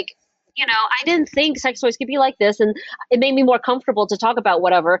that like, I didn't think sex toys could be like this, and it made me more comfortable to talk about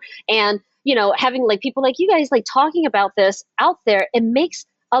whatever. And, having like people like you guys like talking about this out there, it makes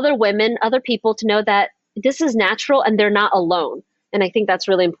other women, other people to know that this is natural and they're not alone. And I think that's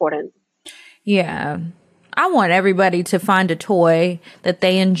really important. Yeah. I want everybody to find a toy that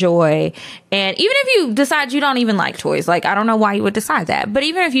they enjoy. And even if you decide you don't even like toys, like, I don't know why you would decide that. But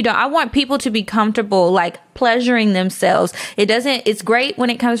even if you don't, I want people to be comfortable, like, pleasuring themselves. It's great when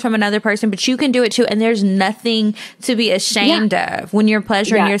it comes from another person, but you can do it too. And there's nothing to be ashamed of when you're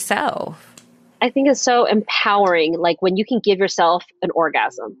pleasuring yourself. I think it's so empowering, like when you can give yourself an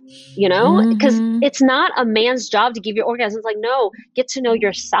orgasm, because it's not a man's job to give you orgasm. It's like, no, get to know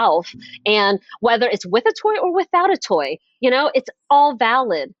yourself. And whether it's with a toy or without a toy, it's all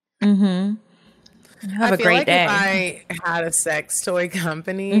valid. Have I a feel great like day. If I had a sex toy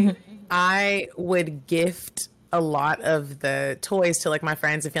company, I would gift a lot of the toys to like my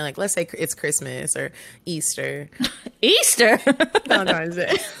friends and feel like, let's say it's Christmas or Easter. Easter? Sometimes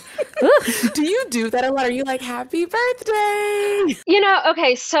do you do that a lot? Are you like, happy birthday?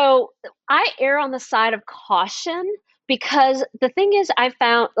 Okay, so I err on the side of caution because the thing is I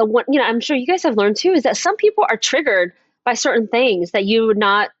found, I'm sure you guys have learned too, is that some people are triggered by certain things that you would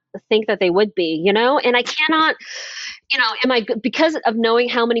not think that they would be, and I cannot, because of knowing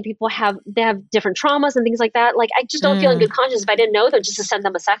how many people have different traumas and things like that, like I just don't feel in good conscience if I didn't know them just to send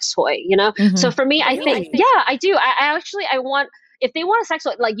them a sex toy, So for me, I think, I do. I want, if they want a sex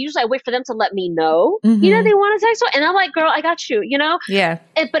toy, like usually I wait for them to let me know, they want a sex toy. And I'm like, girl, I got you, Yeah.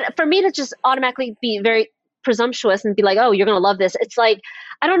 But for me to just automatically be very presumptuous and be like, oh, you're going to love this. It's like,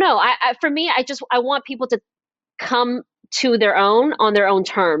 I don't know. For me, I want people to come to their own on their own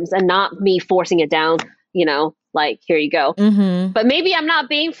terms and not me forcing it down, like, here you go. But maybe I'm not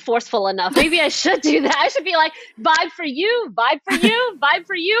being forceful enough. Maybe I should do that. I should be like, vibe for you, vibe for you, vibe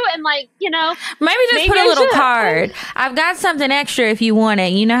for you. And like, maybe just put a little card. I've got something extra if you want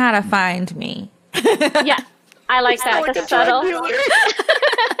it. You know how to find me. Yeah. I like that. That's subtle.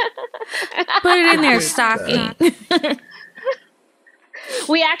 Put it in their stocking.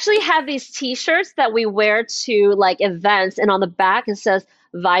 We actually have these t-shirts that we wear to like events, and on the back it says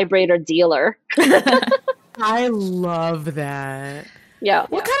vibrator dealer. I love that. Yeah.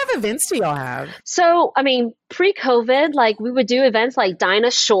 What kind of events do y'all have? So, I mean, pre-COVID, like we would do events like Dinah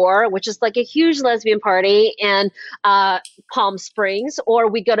Shore, which is like a huge lesbian party, and Palm Springs, or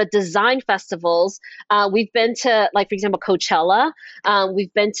we go to design festivals. We've been to, like, for example, Coachella.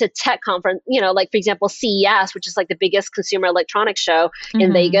 We've been to tech conference, like, for example, CES, which is like the biggest consumer electronics show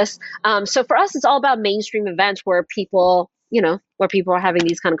in Vegas. So for us, it's all about mainstream events where people are having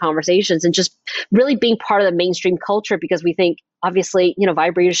these kind of conversations and just really being part of the mainstream culture, because we think obviously,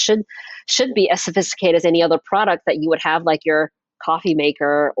 vibrators should be as sophisticated as any other product that you would have, like your coffee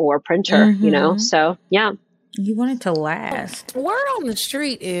maker or printer, so yeah. You want it to last. Word on the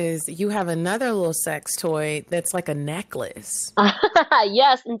street is you have another little sex toy that's like a necklace.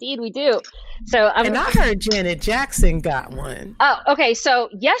 Yes, indeed we do. And I heard Janet Jackson got one. Oh, okay. So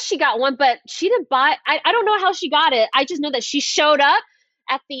yes, she got one, but she didn't buy. I don't know how she got it. I just know that she showed up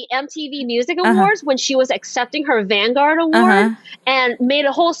at the MTV Music Awards when she was accepting her Vanguard Award and made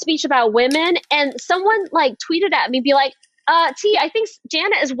a whole speech about women. And someone like tweeted at me, be like, T, I think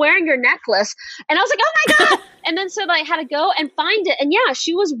Janet is wearing your necklace. And I was like, oh my God. And then so I had to go and find it. And yeah,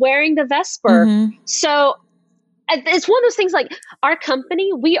 she was wearing the Vesper. So it's one of those things, like our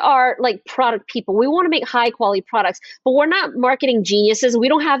company, we are like product people. We want to make high quality products, but we're not marketing geniuses. We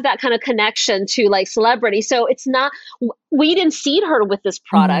don't have that kind of connection to like celebrity. So it's not, we didn't seed her with this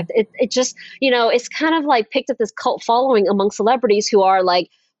product. It just, it's kind of like picked up this cult following among celebrities who are like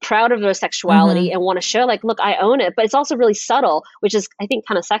proud of their sexuality and want to show like, look, I own it. But it's also really subtle, which is, I think,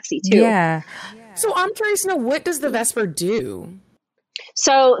 kind of sexy too. Yeah. So I'm curious to know, what does the Vesper do?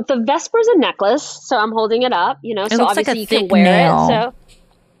 So the Vesper is a necklace. So I'm holding it up, it so looks obviously like you can wear it. So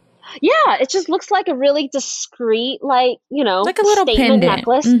yeah, it just looks like a really discreet, like, like a little statement pendant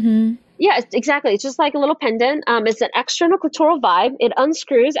necklace. Yeah, exactly. It's just like a little pendant. It's an external clitoral vibe. It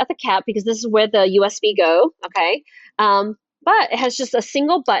unscrews at the cap because this is where the USB go. Okay. But it has just a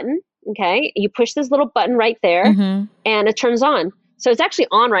single button. Okay. You push this little button right there and it turns on. So it's actually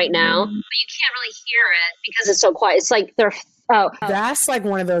on right now, but you can't really hear it because it's so quiet. It's like that's like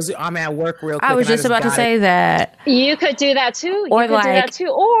one of those, I'm at work real quick. I was just about to say that. You could do that too. Or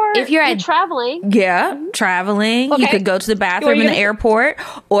if you're traveling. Yeah, traveling. Okay. You could go to the bathroom in the airport.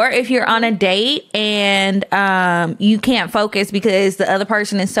 Or if you're on a date and you can't focus because the other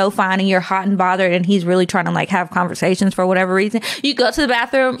person is so fine and you're hot and bothered and he's really trying to like have conversations for whatever reason, you go to the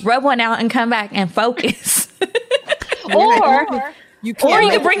bathroom, rub one out, and come back and focus. or you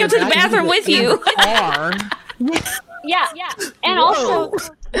can bring him to the bathroom with you. Yeah. And also,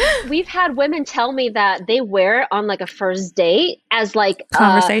 we've had women tell me that they wear it on like a first date as like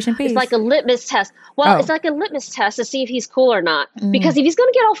conversation piece. It's like a litmus test. Well, it's like a litmus test to see if he's cool or not. Because if he's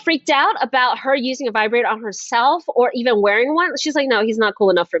going to get all freaked out about her using a vibrator on herself or even wearing one, she's like, no, he's not cool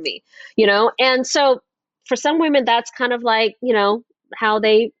enough for me, And so for some women, that's kind of like, how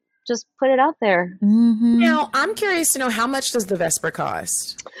they just put it out there. Now, I'm curious to know, how much does the Vesper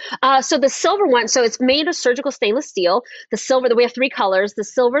cost? So the silver one, so it's made of surgical stainless steel. The silver, we have 3 colors. The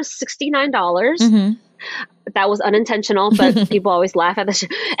silver is $69. That was unintentional, but people always laugh at this.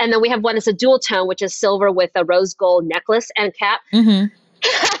 And then we have one that's a dual tone, which is silver with a rose gold necklace and cap.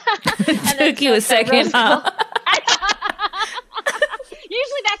 Took you a second, huh?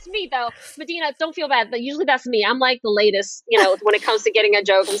 Usually that's me though. Medina, don't feel bad, but usually that's me. I'm like the latest, when it comes to getting a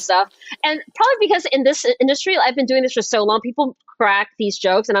joke and stuff. And probably because in this industry, I've been doing this for so long, people crack these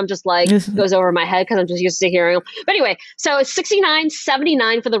jokes and I'm just like, goes over my head because I'm just used to hearing them. But anyway, so it's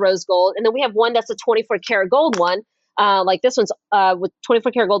 $69.79 for the rose gold. And then we have one that's a 24 karat gold one. Like this one's with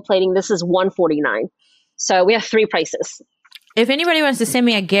 24 karat gold plating. This is $149. So we have 3 prices. If anybody wants to send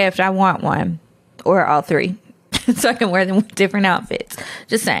me a gift, I want one or all 3. So I can wear them with different outfits.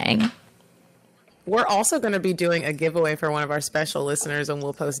 Just saying. We're also going to be doing a giveaway for one of our special listeners, and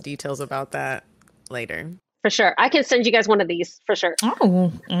we'll post details about that later. For sure. I can send you guys one of these for sure.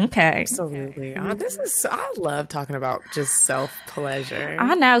 Oh, okay. Absolutely. I love talking about just self-pleasure.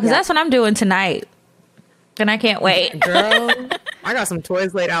 I know, because that's what I'm doing tonight. And I can't wait. Girl, I got some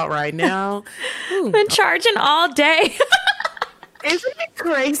toys laid out right now. I've been charging all day. Isn't it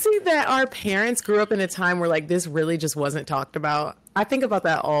crazy that our parents grew up in a time where like this really just wasn't talked about? I think about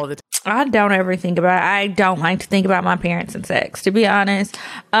that all the time. I don't ever think about it. I don't like to think about my parents and sex, to be honest.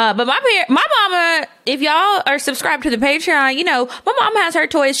 But my mama, if y'all are subscribed to the Patreon, my mom has her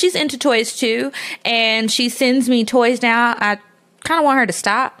toys. She's into toys too. And she sends me toys now. kind of want her to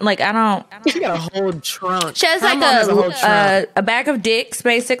stop. Like, I don't. She got a whole trunk. She has Her mom has a whole trunk. a bag of dicks,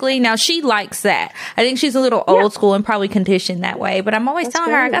 basically. Now, she likes that. I think she's a little old school and probably conditioned that way. But I'm always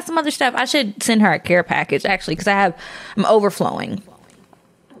telling her, I got some other stuff. I should send her a care package, actually, because I'm overflowing.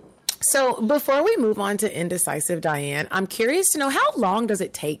 So before we move on to Indecisive Diane, I'm curious to know, how long does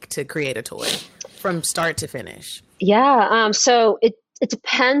it take to create a toy from start to finish? Yeah. So it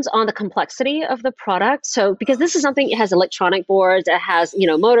depends on the complexity of the product. So because this is something, it has electronic boards, it has,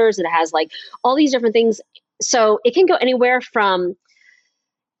 motors, it has like all these different things. So it can go anywhere from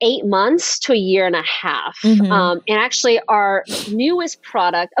 8 months to a year and a half. And actually our newest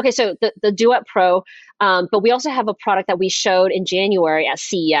product, okay, so the Duet Pro, but we also have a product that we showed in January at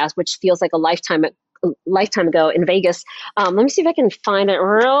CES, which feels like a lifetime ago in Vegas. Let me see if I can find it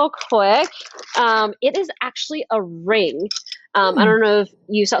real quick. It is actually a ring. I don't know if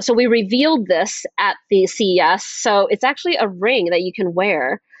you saw, so we revealed this at the CES. So it's actually a ring that you can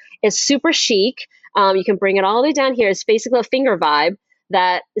wear. It's super chic. You can bring it all the way down here. It's basically a finger vibe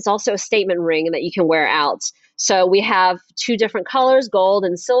that is also a statement ring that you can wear out. So we have 2 different colors, gold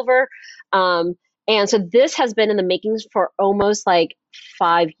and silver. And so this has been in the makings for almost like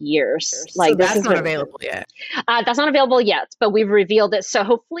 5 years. Like, so that's not available yet. That's not available yet, but we've revealed it. So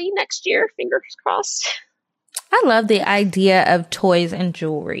hopefully next year, fingers crossed. I love the idea of toys and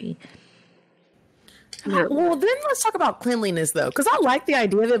jewelry. Well, then let's talk about cleanliness, though, because I like the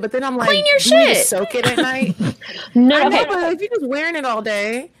idea of it, but then I'm like, clean your do you need to shit. soak it at night? No, but if you're just wearing it all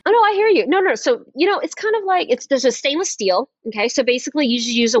day. Oh, no, I hear you. No. So, it's kind of like, there's a stainless steel. Okay. So basically you just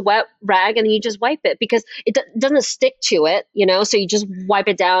use a wet rag and then you just wipe it because it doesn't stick to it, so you just wipe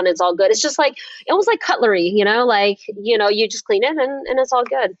it down. It's all good. It's just like, almost like cutlery, you just clean it and it's all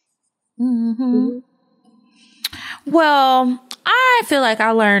good. Well, I feel like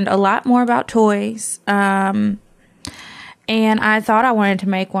I learned a lot more about toys. And I thought I wanted to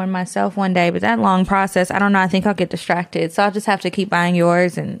make one myself one day, but that long process, I don't know. I think I'll get distracted. So I'll just have to keep buying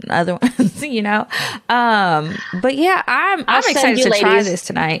yours and other ones, But yeah, I'm excited to try this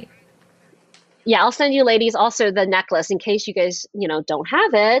tonight. Yeah, I'll send you ladies also the necklace in case you guys, don't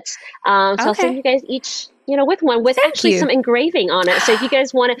have it. So I'll send you guys each, with one with actually some engraving on it. So if you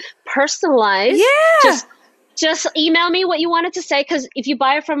guys want to personalize, just email me what you wanted to say, because if you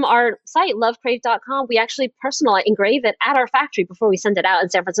buy it from our site, lovecrave.com, we actually engrave it at our factory before we send it out in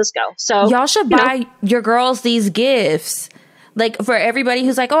San Francisco. So y'all should buy your girls these gifts. Like, for everybody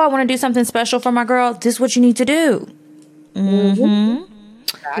who's like, oh, I want to do something special for my girl, this is what you need to do.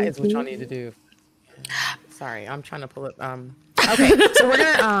 That is what y'all need to do. Sorry, I'm trying to pull it. Okay, so we're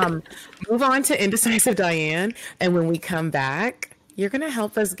going to move on to Indecisive Diane. And when we come back, you're going to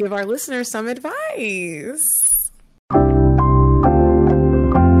help us give our listeners some advice.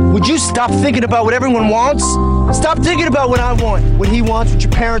 Would you stop thinking about what everyone wants? Stop thinking about what I want, what he wants, what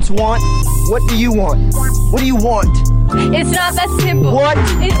your parents want. What do you want? What do you want? It's not that simple. What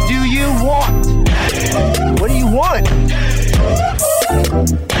do you want? What do you want?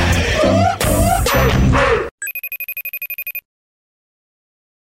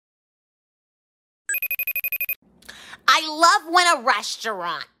 I love when a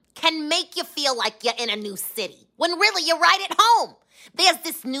restaurant can make you feel like you're in a new city, when really you're right at home. There's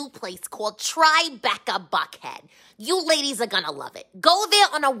this new place called Tribeca Buckhead. You ladies are gonna love it. Go there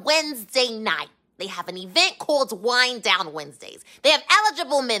on a Wednesday night. They have an event called Wine Down Wednesdays. They have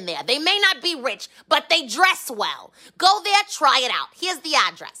eligible men there. They may not be rich, but they dress well. Go there, try it out. Here's the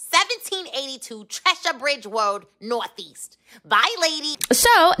address: 1782 Cheshire Bridge Road, Northeast. Bye, lady.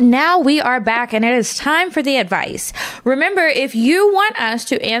 So now we are back, and it is time for the advice. Remember, if you want us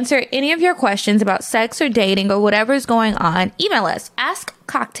to answer any of your questions about sex or dating or whatever is going on, email us,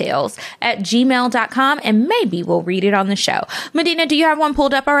 askcocktails@gmail.com, and maybe we'll read it on the show. Medina, do you have one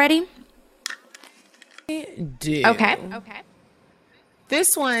pulled up already? I do. Okay.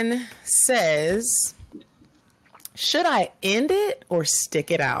 This one says, should I end it or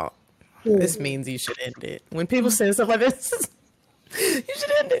stick it out? This means you should end it. When people say stuff like this, you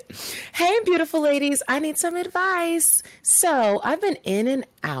should end it. Hey, beautiful ladies, I need some advice. So I've been in and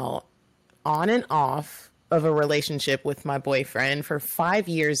out, on and off of a relationship with my boyfriend for 5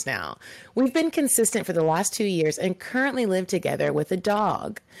 years now. We've been consistent for the last 2 years and currently live together with a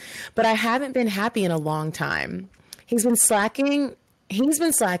dog. But I haven't been happy in a long time. He's been slacking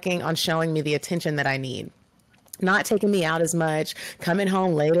on showing me the attention that I need. not taking me out as much, coming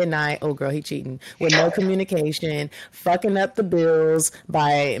home late at night. Oh, girl, he cheating with no communication, fucking up the bills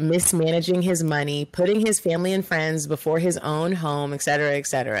by mismanaging his money, putting his family and friends before his own home, etc.,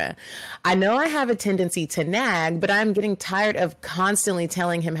 etc. I know I have a tendency to nag, but I'm getting tired of constantly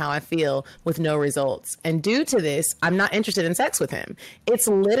telling him how I feel with no results. And due to this, I'm not interested in sex with him. It's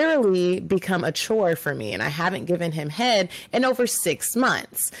literally become a chore for me, and I haven't given him head in over 6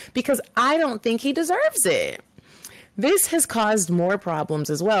 months because I don't think he deserves it. This has caused more problems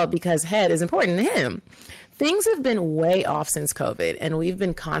as well because head is important to him. Things have been way off since COVID, and we've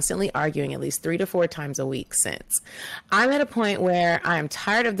been constantly arguing at least 3 to 4 times a week since. I'm at a point where I am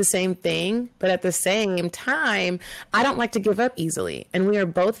tired of the same thing, but at the same time, I don't like to give up easily, and we are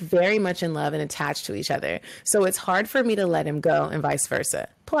both very much in love and attached to each other. So it's hard for me to let him go and vice versa.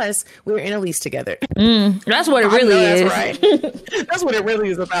 Plus, we're in a lease together. That's what it really is. That's right. That's what it really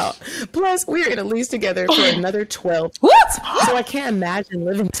is about. Plus, we're in a lease together for another 12 What? months. So I can't imagine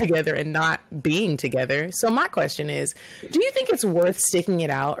living together and not being together. So my question is, do you think it's worth sticking it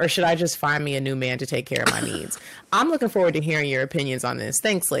out, or should I just find me a new man to take care of my needs? I'm looking forward to hearing your opinions on this.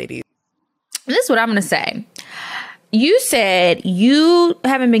 Thanks, ladies. This is what I'm going to say. You said you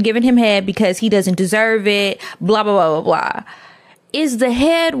haven't been giving him head because he doesn't deserve it, blah, blah, blah, blah, blah. Is the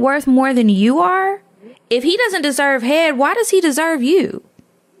head worth more than you are? If he doesn't deserve head, why does he deserve you?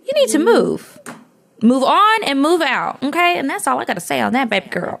 You need to move. Move on and move out, okay? And that's all I got to say on that, baby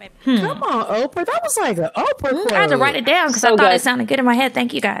girl. Come on, Oprah. That was like an Oprah quote. I had to write it down because I thought it sounded good in my head.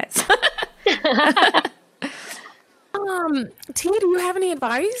 Thank you, guys. T, do you have any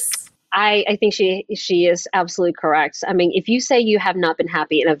advice? I think she is absolutely correct. I mean, if you say you have not been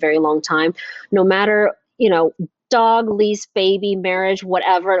happy in a very long time, no matter, dog, lease, baby, marriage,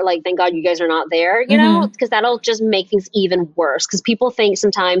 whatever, like, thank God you guys are not there, you know, because that'll just make things even worse. Because people think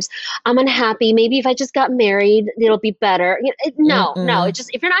sometimes, I'm unhappy. Maybe if I just got married, it'll be better. No, it's just,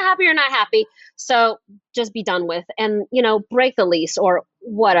 if you're not happy, you're not happy. So just be done with and, break the lease or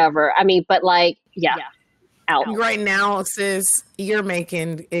whatever. I mean, but like, yeah. Out. Right now, sis, you're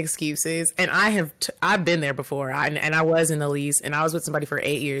making excuses, and I've been there before. I was in the lease, and I was with somebody for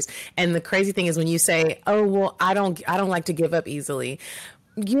 8 years. And the crazy thing is, when you say, "Oh, well, I don't like to give up easily,"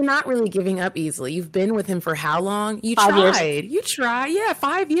 you're not really giving up easily. You've been with him for how long? You 5 tried. years. You tried. Yeah,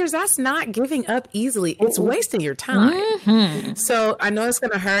 5 years. That's not giving up easily. It's wasting your time. So I know it's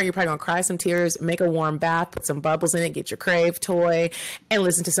going to hurt. You're probably going to cry some tears, make a warm bath, put some bubbles in it, get your Crave toy, and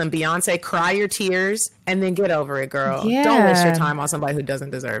listen to some Beyonce, cry your tears, and then get over it, girl. Yeah. Don't waste your time on somebody who doesn't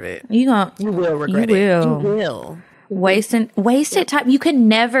deserve it. You will regret it. You will. Wasted time. You can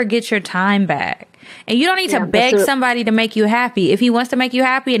never get your time back. And you don't need to beg somebody to make you happy. If he wants to make you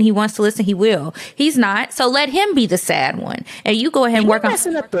happy and he wants to listen, he will. He's not. So let him be the sad one. And you go ahead and work on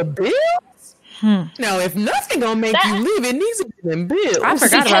messing up the bills. No, if nothing gonna make you leave, it needs to be them bills. I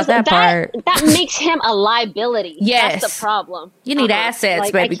forgot about that part. That makes him a liability. Yes. That's the problem. You need assets,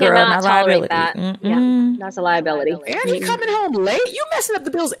 like, baby I girl, cannot not liability. That. Yeah, that's a liability. And he coming home late. You messing up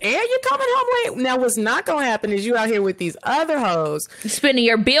the bills and you coming home late. Now, what's not gonna happen is you out here with these other hoes. Spending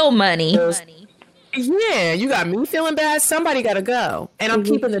your bill money. Yeah, you got me feeling bad. Somebody gotta go. And I'm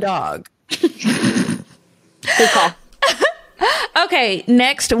keeping the dog. Good call. Okay,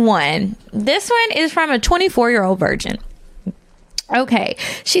 next one. This one is from a 24-year-old virgin. Okay,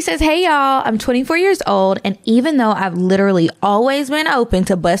 she says, "Hey y'all, I'm 24 years old, and even though I've literally always been open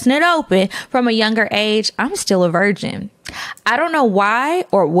to busting it open from a younger age, I'm still a virgin. I don't know why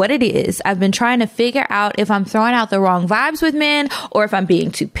or what it is. I've been trying to figure out if I'm throwing out the wrong vibes with men or if I'm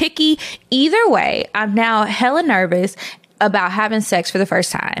being too picky. Either way, I'm now hella nervous about having sex for the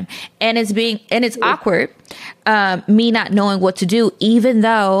first time, and it's awkward, me not knowing what to do, even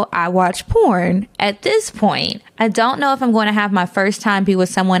though I watch porn. At this point, I don't know if I'm going to have my first time be with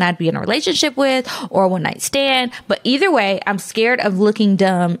someone I'd be in a relationship with or a one night stand, but either way, I'm scared of looking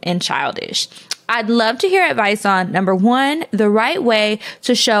dumb and childish. I'd love to hear advice on, number one, the right way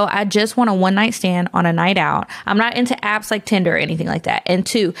to show I just want a one night stand on a night out. I'm not into apps like Tinder or anything like that. And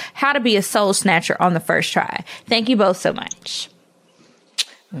two, how to be a soul snatcher on the first try. Thank you both so much."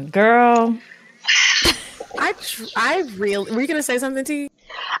 Girl. I really, were you going to say something, T?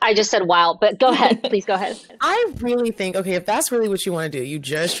 I just said wow, but go ahead. Please go ahead. I really think, okay, if that's really what you want to do, you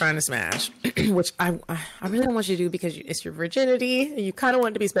just trying to smash, which I really don't want you to do because it's your virginity. You kind of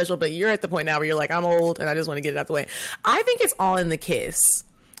want it to be special, but you're at the point now where you're like, I'm old and I just want to get it out the way. I think it's all in the kiss.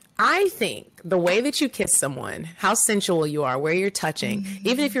 I think the way that you kiss someone, how sensual you are, where you're touching,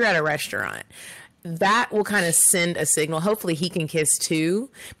 even if you're at a restaurant, that will kind of send a signal. Hopefully he can kiss too,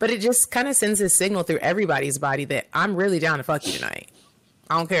 but it just kind of sends a signal through everybody's body that I'm really down to fuck you tonight.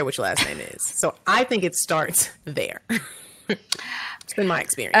 I don't care what your last name is. So I think it starts there. It's been my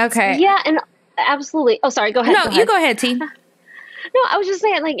experience. Okay. Yeah, and absolutely. Oh, sorry. Go ahead. No, you go ahead, T. No, I was just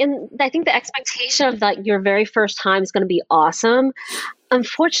saying, like, and I think the expectation of like your very first time is going to be awesome.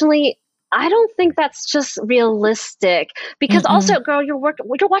 Unfortunately, I don't think that's just realistic because also, girl, you're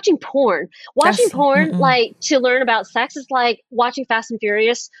watching porn. Watching porn, like, to learn about sex is like watching Fast and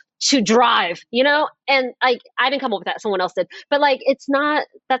Furious to drive, you know? And I didn't come up with that. Someone else did. But like, that's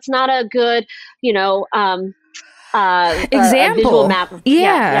not a good, you know, example. Visual map.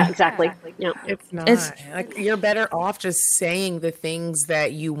 Yeah, exactly. Yeah. It's not. Like, you're better off just saying the things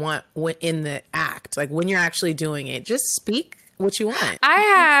that you want in the act. Like, when you're actually doing it, just speak what you want. I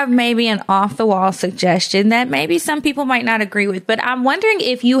have maybe an off the wall suggestion that maybe some people might not agree with, but I'm wondering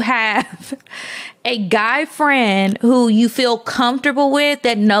if you have a guy friend who you feel comfortable with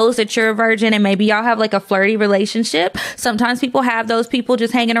that knows that you're a virgin and maybe y'all have like a flirty relationship. Sometimes people have those people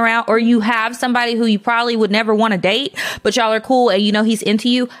just hanging around, or you have somebody who you probably would never want to date, but y'all are cool and you know he's into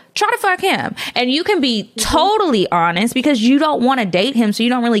you. Try to fuck him. And you can be totally honest because you don't want to date him, so you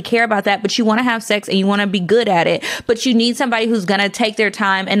don't really care about that, but you want to have sex and you want to be good at it. But you need somebody who's going to take their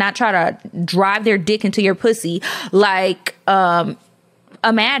time and not try to drive their dick into your pussy like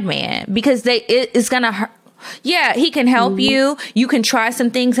a madman, because it's going to hurt. Yeah, he can help you. You can try some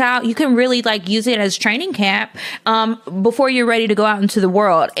things out. You can really like use it as training camp before you're ready to go out into the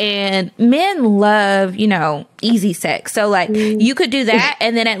world. And men love, you know, easy sex. So like you could do that.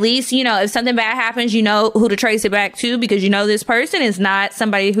 And then at least, you know, if something bad happens, you know who to trace it back to, because you know this person is not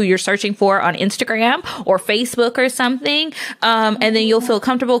somebody who you're searching for on Instagram or Facebook or something. And then you'll feel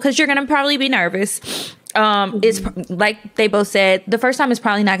comfortable because you're going to probably be nervous. It's like they both said, the first time is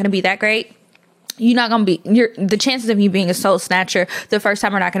probably not going to be that great. You're not going to be, the chances of you being a soul snatcher the first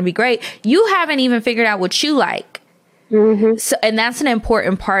time are not going to be great. You haven't even figured out what you like. So, and that's an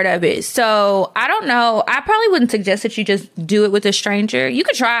important part of it. So I don't know. I probably wouldn't suggest that you just do it with a stranger. You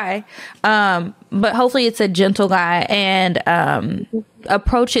could try, but hopefully it's a gentle guy, and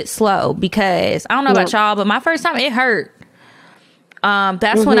approach it slow, because I don't know about y'all, but my first time, it hurt.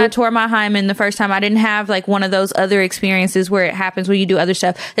 That's when I tore my hymen the first time. I didn't have like one of those other experiences where it happens when you do other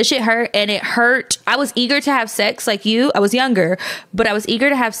stuff. That shit hurt, and it hurt. I was eager to have sex like you. I was younger, but I was eager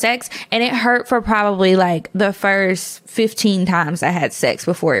to have sex, and it hurt for probably like the first 15 times I had sex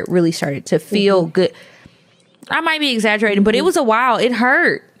before it really started to feel good. I might be exaggerating, but it was a while. It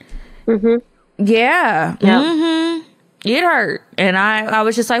hurt. Yeah. It hurt. And I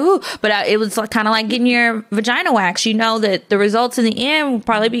was just like, ooh. But it was like, kind of like getting your vagina waxed. You know that the results in the end will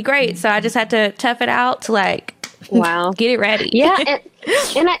probably be great. So I just had to tough it out to like, get it ready. Yeah.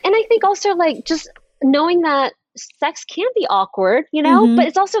 And I think also like just knowing that sex can be awkward, you know, but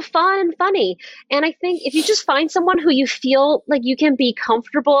it's also fun and funny. And I think if you just find someone who you feel like you can be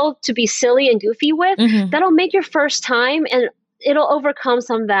comfortable to be silly and goofy with, that'll make your first time, and it'll overcome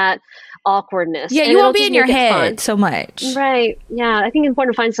some of that awkwardness. Yeah, you won't be in your head so much. Right. Yeah, I think it's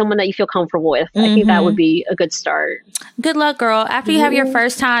important to find someone that you feel comfortable with. I think that would be a good start. Good luck, girl. After you have your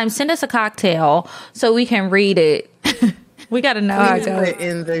first time, send us a cocktail so we can read it. We got to know how it goes.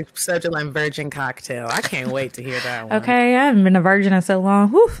 In the subject line, virgin cocktail. I can't wait to hear that one. Okay, I haven't been a virgin in so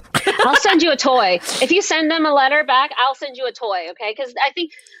long. Whew. I'll send you a toy. If you send them a letter back, I'll send you a toy, okay? Because I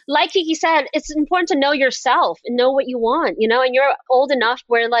think, like Kiki said, it's important to know yourself and know what you want, you know? And you're old enough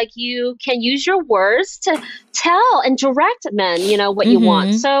where, like, you can use your words to tell and direct men, you know, what you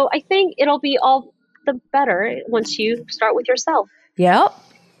want. So I think it'll be all the better once you start with yourself. Yep.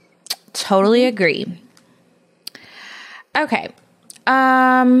 Totally agree. Okay.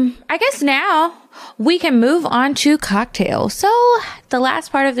 I guess now we can move on to cocktails. So the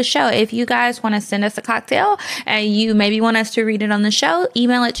last part of the show, if you guys want to send us a cocktail and you maybe want us to read it on the show,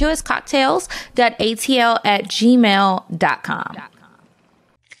 email it to us, cocktails.atl@gmail.com. If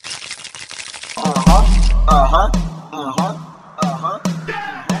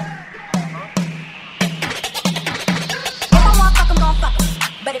I want fuck, I'm gon' fuck 'em.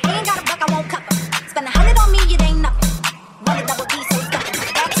 But if he ain't got a buck, I won't cuff 'em. Spend 100 on me, it ain't nothing. Run a double D, so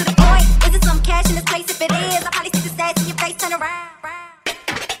stuffin'. Back to the point, is it some cash in this place? If it is, I'll probably stick the stats in your face, turn around.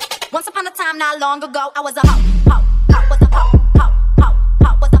 Once upon a time, not long ago, I was a hoe, was a hoe,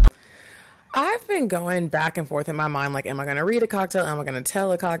 was a I've been going back and forth in my mind, like, am I going to read a cocktail? Am I going to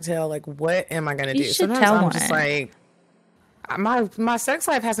tell a cocktail? Like, what am I going to do? You should Sometimes tell I'm one. just like, my sex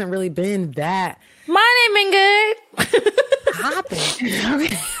life hasn't really been that. Mine ain't been good.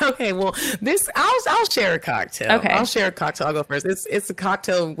 Okay. Well, I'll share a cocktail. Okay. I'll share a cocktail. I'll go first. It's a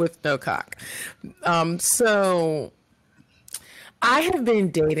cocktail with no cock. So I have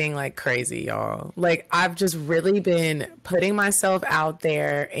been dating like crazy, y'all. Like, I've just really been putting myself out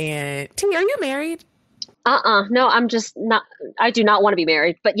there. And T, are you married? No, I'm just not. I do not want to be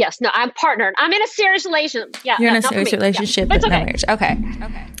married. But yes, no, I'm partnered. I'm in a serious relationship. Yeah, you're in a serious relationship, but no marriage. Okay.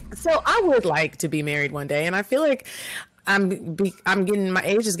 So I would like to be married one day, and I feel like I'm getting, my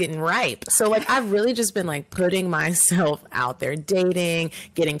age is getting ripe. So like I've really just been like putting myself out there, dating,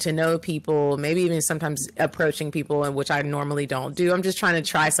 getting to know people, maybe even sometimes approaching people, and which I normally don't do. I'm just trying to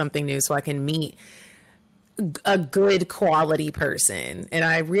try something new so I can meet a good quality person. And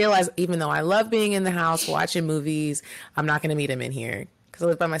I realize even though I love being in the house, watching movies, I'm not going to meet him in here because I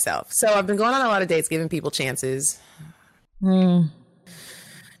live by myself. So I've been going on a lot of dates, giving people chances.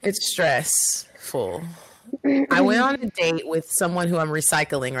 It's stressful. I went on a date with someone who I'm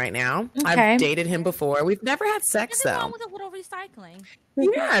recycling right now. Okay. I've dated him before. We've never had sex, though. With a little recycling.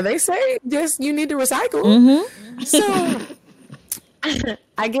 Yeah, they say just you need to recycle. So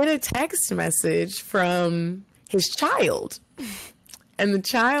I get a text message from his child. And the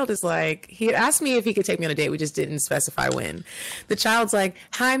child is like, he asked me if he could take me on a date. We just didn't specify when. The child's like,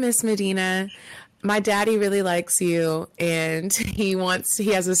 "Hi, Miss Medina. My daddy really likes you, and he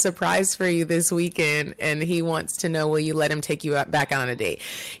has a surprise for you this weekend, and he wants to know, will you let him take you back out on a date?"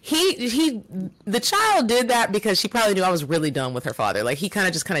 The child did that because she probably knew I was really done with her father. Like, he kind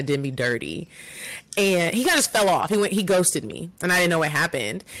of did me dirty, and he kind of just fell off. He ghosted me, and I didn't know what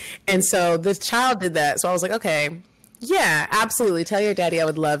happened. And so the child did that. So I was like, okay, yeah, absolutely. Tell your daddy I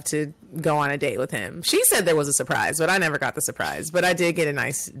would love to go on a date with him. She said there was a surprise, but I never got the surprise. But I did get a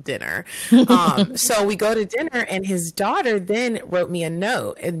nice dinner. So we go to dinner, and his daughter then wrote me a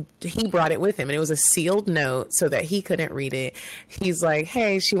note, and he brought it with him. And it was a sealed note so that he couldn't read it. He's like,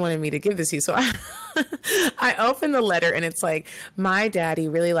 "Hey, she wanted me to give this to you." So I opened the letter, and it's like, "My daddy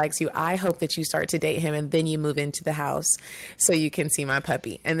really likes you. I hope that you start to date him, and then you move into the house so you can see my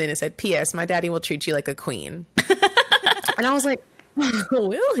puppy." And then it said, "P.S. My daddy will treat you like a queen." And I was like,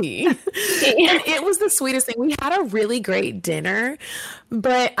 will he? And it was the sweetest thing. We had a really great dinner,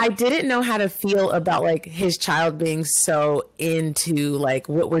 but I didn't know how to feel about like his child being so into like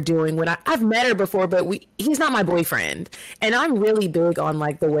what we're doing. When I've met her before, but he's not my boyfriend. And I'm really big on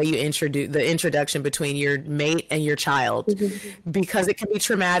like the way you introduce the introduction between your mate and your child, because it can be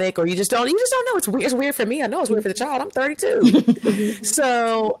traumatic, or you just don't know. It's weird. It's weird for me. I know it's weird for the child. I'm 32.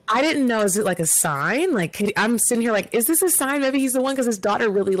 So I didn't know, is it like a sign? Like, I'm sitting here like, is this a sign? Maybe he's the one because his daughter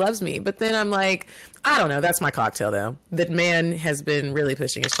really loves me. But then I'm like, I don't know. That's my cocktail, though. That man has been really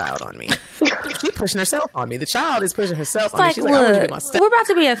pushing his child on me. She's pushing herself on me. The child is pushing herself on me. She's like, I want you to be my step. We're about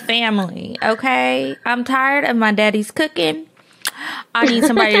to be a family, okay? I'm tired of my daddy's cooking. I need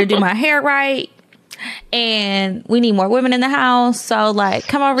somebody to do my hair right. And we need more women in the house. So, like,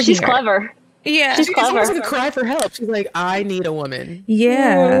 come over here. She's clever. Yeah. She's clever. She's to cry for help. She's like, I need a woman.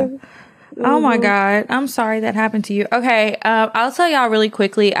 Yeah. Oh my God. I'm sorry that happened to you. Okay. I'll tell y'all really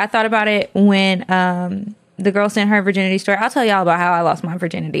quickly. I thought about it when the girl sent her virginity story. I'll tell y'all about how I lost my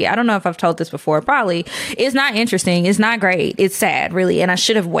virginity. I don't know if I've told this before. Probably. It's not interesting. It's not great. It's sad, really. And I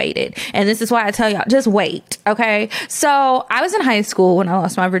should have waited. And this is why I tell y'all, just wait. Okay. So I was in high school when I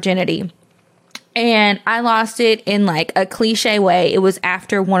lost my virginity. And I lost it in like a cliche way. It was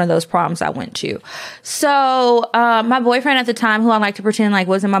after one of those proms I went to. So, my boyfriend at the time, who I like to pretend like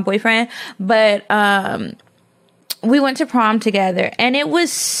wasn't my boyfriend, but, we went to prom together, and it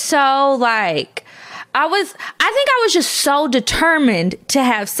was so like, I think I was just so determined to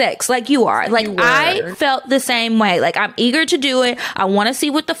have sex like you are. Like, I felt the same way. Like, I'm eager to do it. I want to see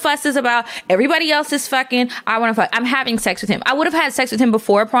what the fuss is about. Everybody else is fucking. I want to fuck. I'm having sex with him. I would have had sex with him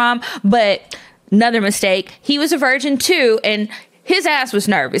before prom, but another mistake. He was a virgin too, and his ass was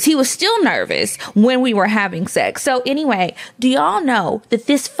nervous. He was still nervous when we were having sex. So anyway, do y'all know that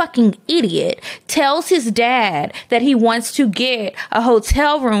this fucking idiot tells his dad that he wants to get a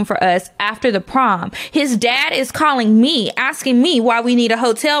hotel room for us after the prom? His dad is calling me, asking me why we need a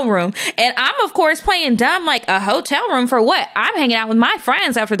hotel room. And I'm, of course, playing dumb, like, a hotel room for what? I'm hanging out with my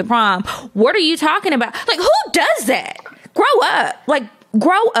friends after the prom. What are you talking about? Like, who does that? Grow up. Like,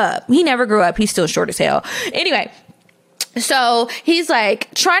 grow up. He never grew up. He's still short as hell. Anyway, so he's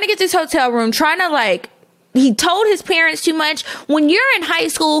like trying to get this hotel room, trying to like, he told his parents too much. When you're in high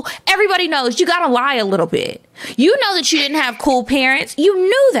school, everybody knows you gotta lie a little bit. You know that you didn't have cool parents. You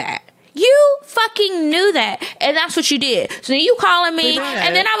knew that. You fucking knew that, and that's what you did. So then you calling me,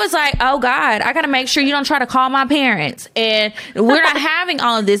 and then I was like, oh God, I gotta make sure you don't try to call my parents, and we're not having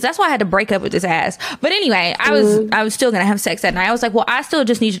all of this. That's why I had to break up with this ass. But anyway, I was still gonna have sex that night. I was like, well, I still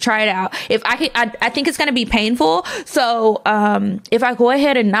just need to try it out. If I can, I think it's gonna be painful. So if I go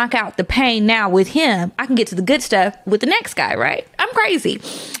ahead and knock out the pain now with him, I can get to the good stuff with the next guy, right? I'm crazy.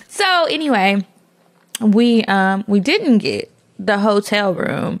 So anyway, we didn't get the hotel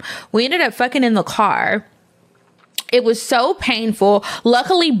room. We ended up fucking in the car. It was so painful.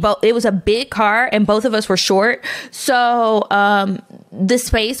 Luckily, it was a big car and both of us were short. So the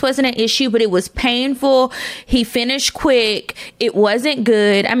space wasn't an issue, but it was painful. He finished quick. It wasn't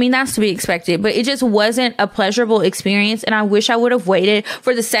good. I mean, that's to be expected, but it just wasn't a pleasurable experience. And I wish I would have waited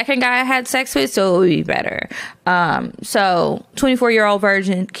for the second guy I had sex with, so it would be better. So 24-year-old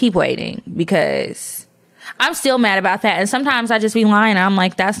virgin, keep waiting, because I'm still mad about that. And sometimes I just be lying. I'm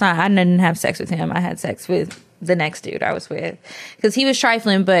like, I didn't have sex with him. I had sex with the next dude I was with, because he was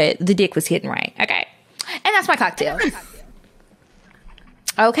trifling, but the dick was hitting right. Okay. And that's my cocktail.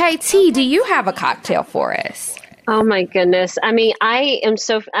 Okay, T, do you have a cocktail for us? Oh my goodness. I mean, I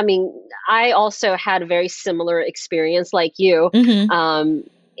also had a very similar experience like you.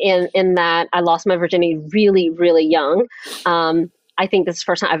 In that I lost my virginity really, really young. I think this is the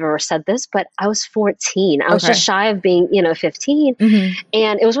first time I've ever said this, but I was 14. I was just shy of being, 15.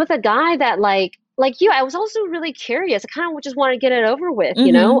 And it was with a guy that like you, I was also really curious. I kind of just wanted to get it over with,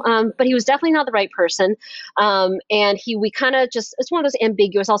 but he was definitely not the right person. And we kind of just, it's one of those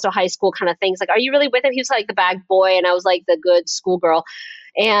ambiguous, also high school kind of things. Like, are you really with him? He was like the bad boy and I was like the good schoolgirl.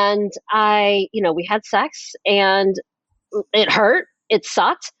 And we had sex and it hurt. It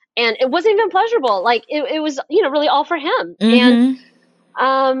sucked. And it wasn't even pleasurable. Like it was, really all for him. And,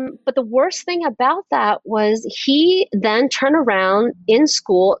 but the worst thing about that was he then turned around in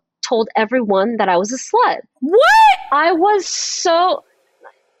school, told everyone that I was a slut. What? I was so,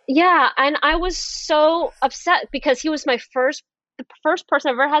 and I was so upset because he was the first person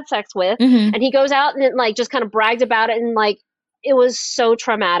I've ever had sex with. And he goes out and like just kind of bragged about it. And like, it was so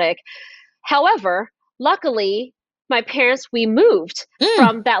traumatic. However, luckily, my parents, we moved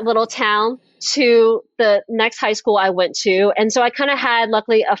from that little town to the next high school I went to. And so I kind of had,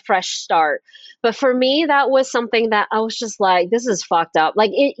 luckily, a fresh start. But for me, that was something that I was just like, this is fucked up.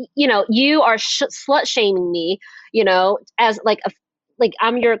 Like, you are slut shaming me, as like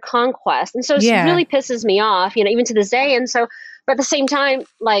I'm your conquest. And so it really pisses me off, even to this day. And so, but at the same time,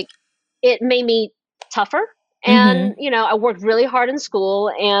 like, it made me tougher. And, I worked really hard in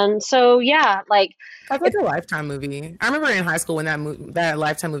school. And so, like. That's like a Lifetime movie. I remember in high school when that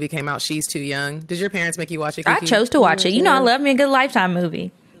Lifetime movie came out, She's Too Young. Did your parents make you watch it, Kiki? I chose to watch it. I love me a good Lifetime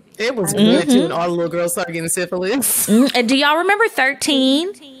movie. It was good, too. And all the little girls started getting syphilis. And do y'all remember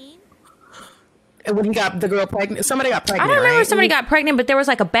 13? And when he got the girl pregnant, somebody got pregnant. I don't remember somebody got pregnant, but there was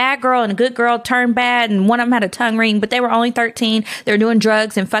like a bad girl and a good girl turned bad, and one of them had a tongue ring, but they were only 13. They were doing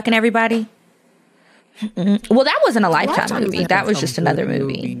drugs and fucking everybody. Well, that wasn't a Lifetime movie. That was just another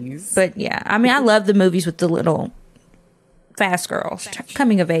movie. But yeah, I mean, I love the movies with the little fast girls,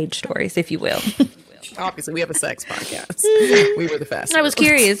 coming of age stories, if you will. Obviously, we have a sex podcast. We were the fast. I was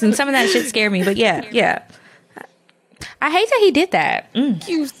curious, and some of that shit scared me. But yeah. I hate that he did that. Thank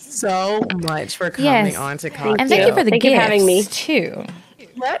you so much for coming on to Cocktail. And thank you for the gifts having me too.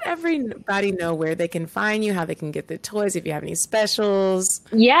 Let everybody know where they can find you, how they can get the toys, if you have any specials.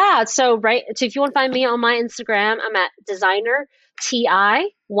 Yeah. So if you want to find me on my Instagram, I'm at designer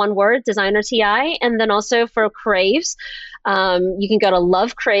TI, one word, designer TI. And then also for Craves, you can go to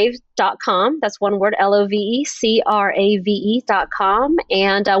lovecrave.com. That's one word, LOVECRAVE.com.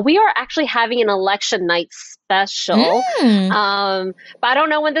 And we are actually having an election night special. But I don't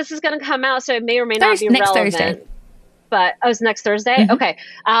know when this is going to come out, so it may or may not be next relevant. Thursday. But it's next Thursday. Okay.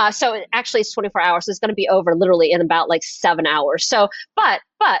 So actually it's 24 hours. So it's going to be over literally in about like 7 hours. So, but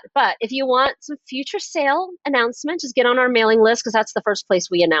if you want some future sale announcement, just get on our mailing list, because that's the first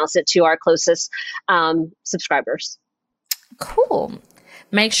place we announce it to our closest subscribers. Cool.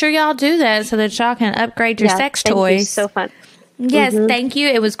 Make sure y'all do that so that y'all can upgrade your sex toys. You. So fun. Yes, thank you.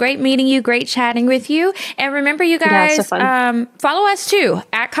 It was great meeting you. Great chatting with you. And remember, you guys, follow us too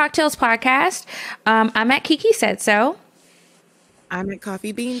at Cocktails Podcast. I'm at Kiki Said So. I'm at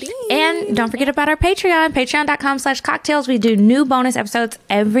Coffee Bean Bean. And don't forget about our Patreon, patreon.com/cocktails. We do new bonus episodes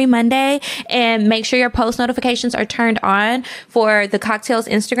every Monday. And make sure your post notifications are turned on for the Cocktails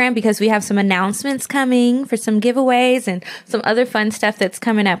Instagram, because we have some announcements coming for some giveaways and some other fun stuff that's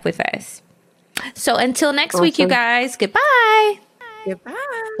coming up with us. So until next week, you guys, goodbye. Goodbye.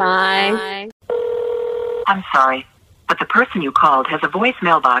 Bye. I'm sorry, but the person you called has a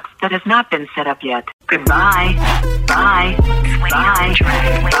voicemail box that has not been set up yet. Goodbye. Bye. Bye.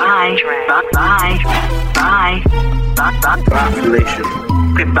 Bye. Bye. Bye. Bye. Population.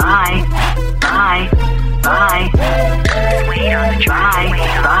 Goodbye. Bye. Bye. Wait on the track.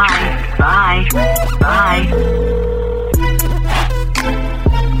 Bye. Bye. Bye.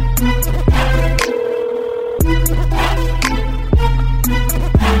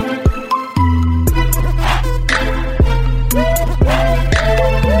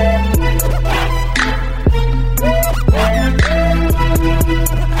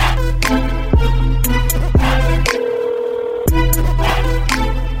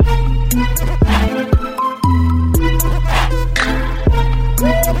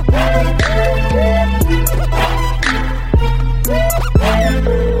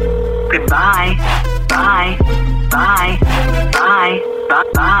 Goodbye. Bye. Bye. Bye.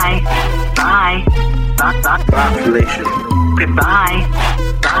 Bye. Bye. Bye. Population. Goodbye.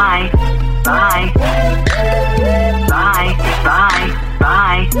 Bye. Bye. Bye. Bye.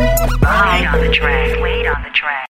 Bye. Bye. Wait on the track.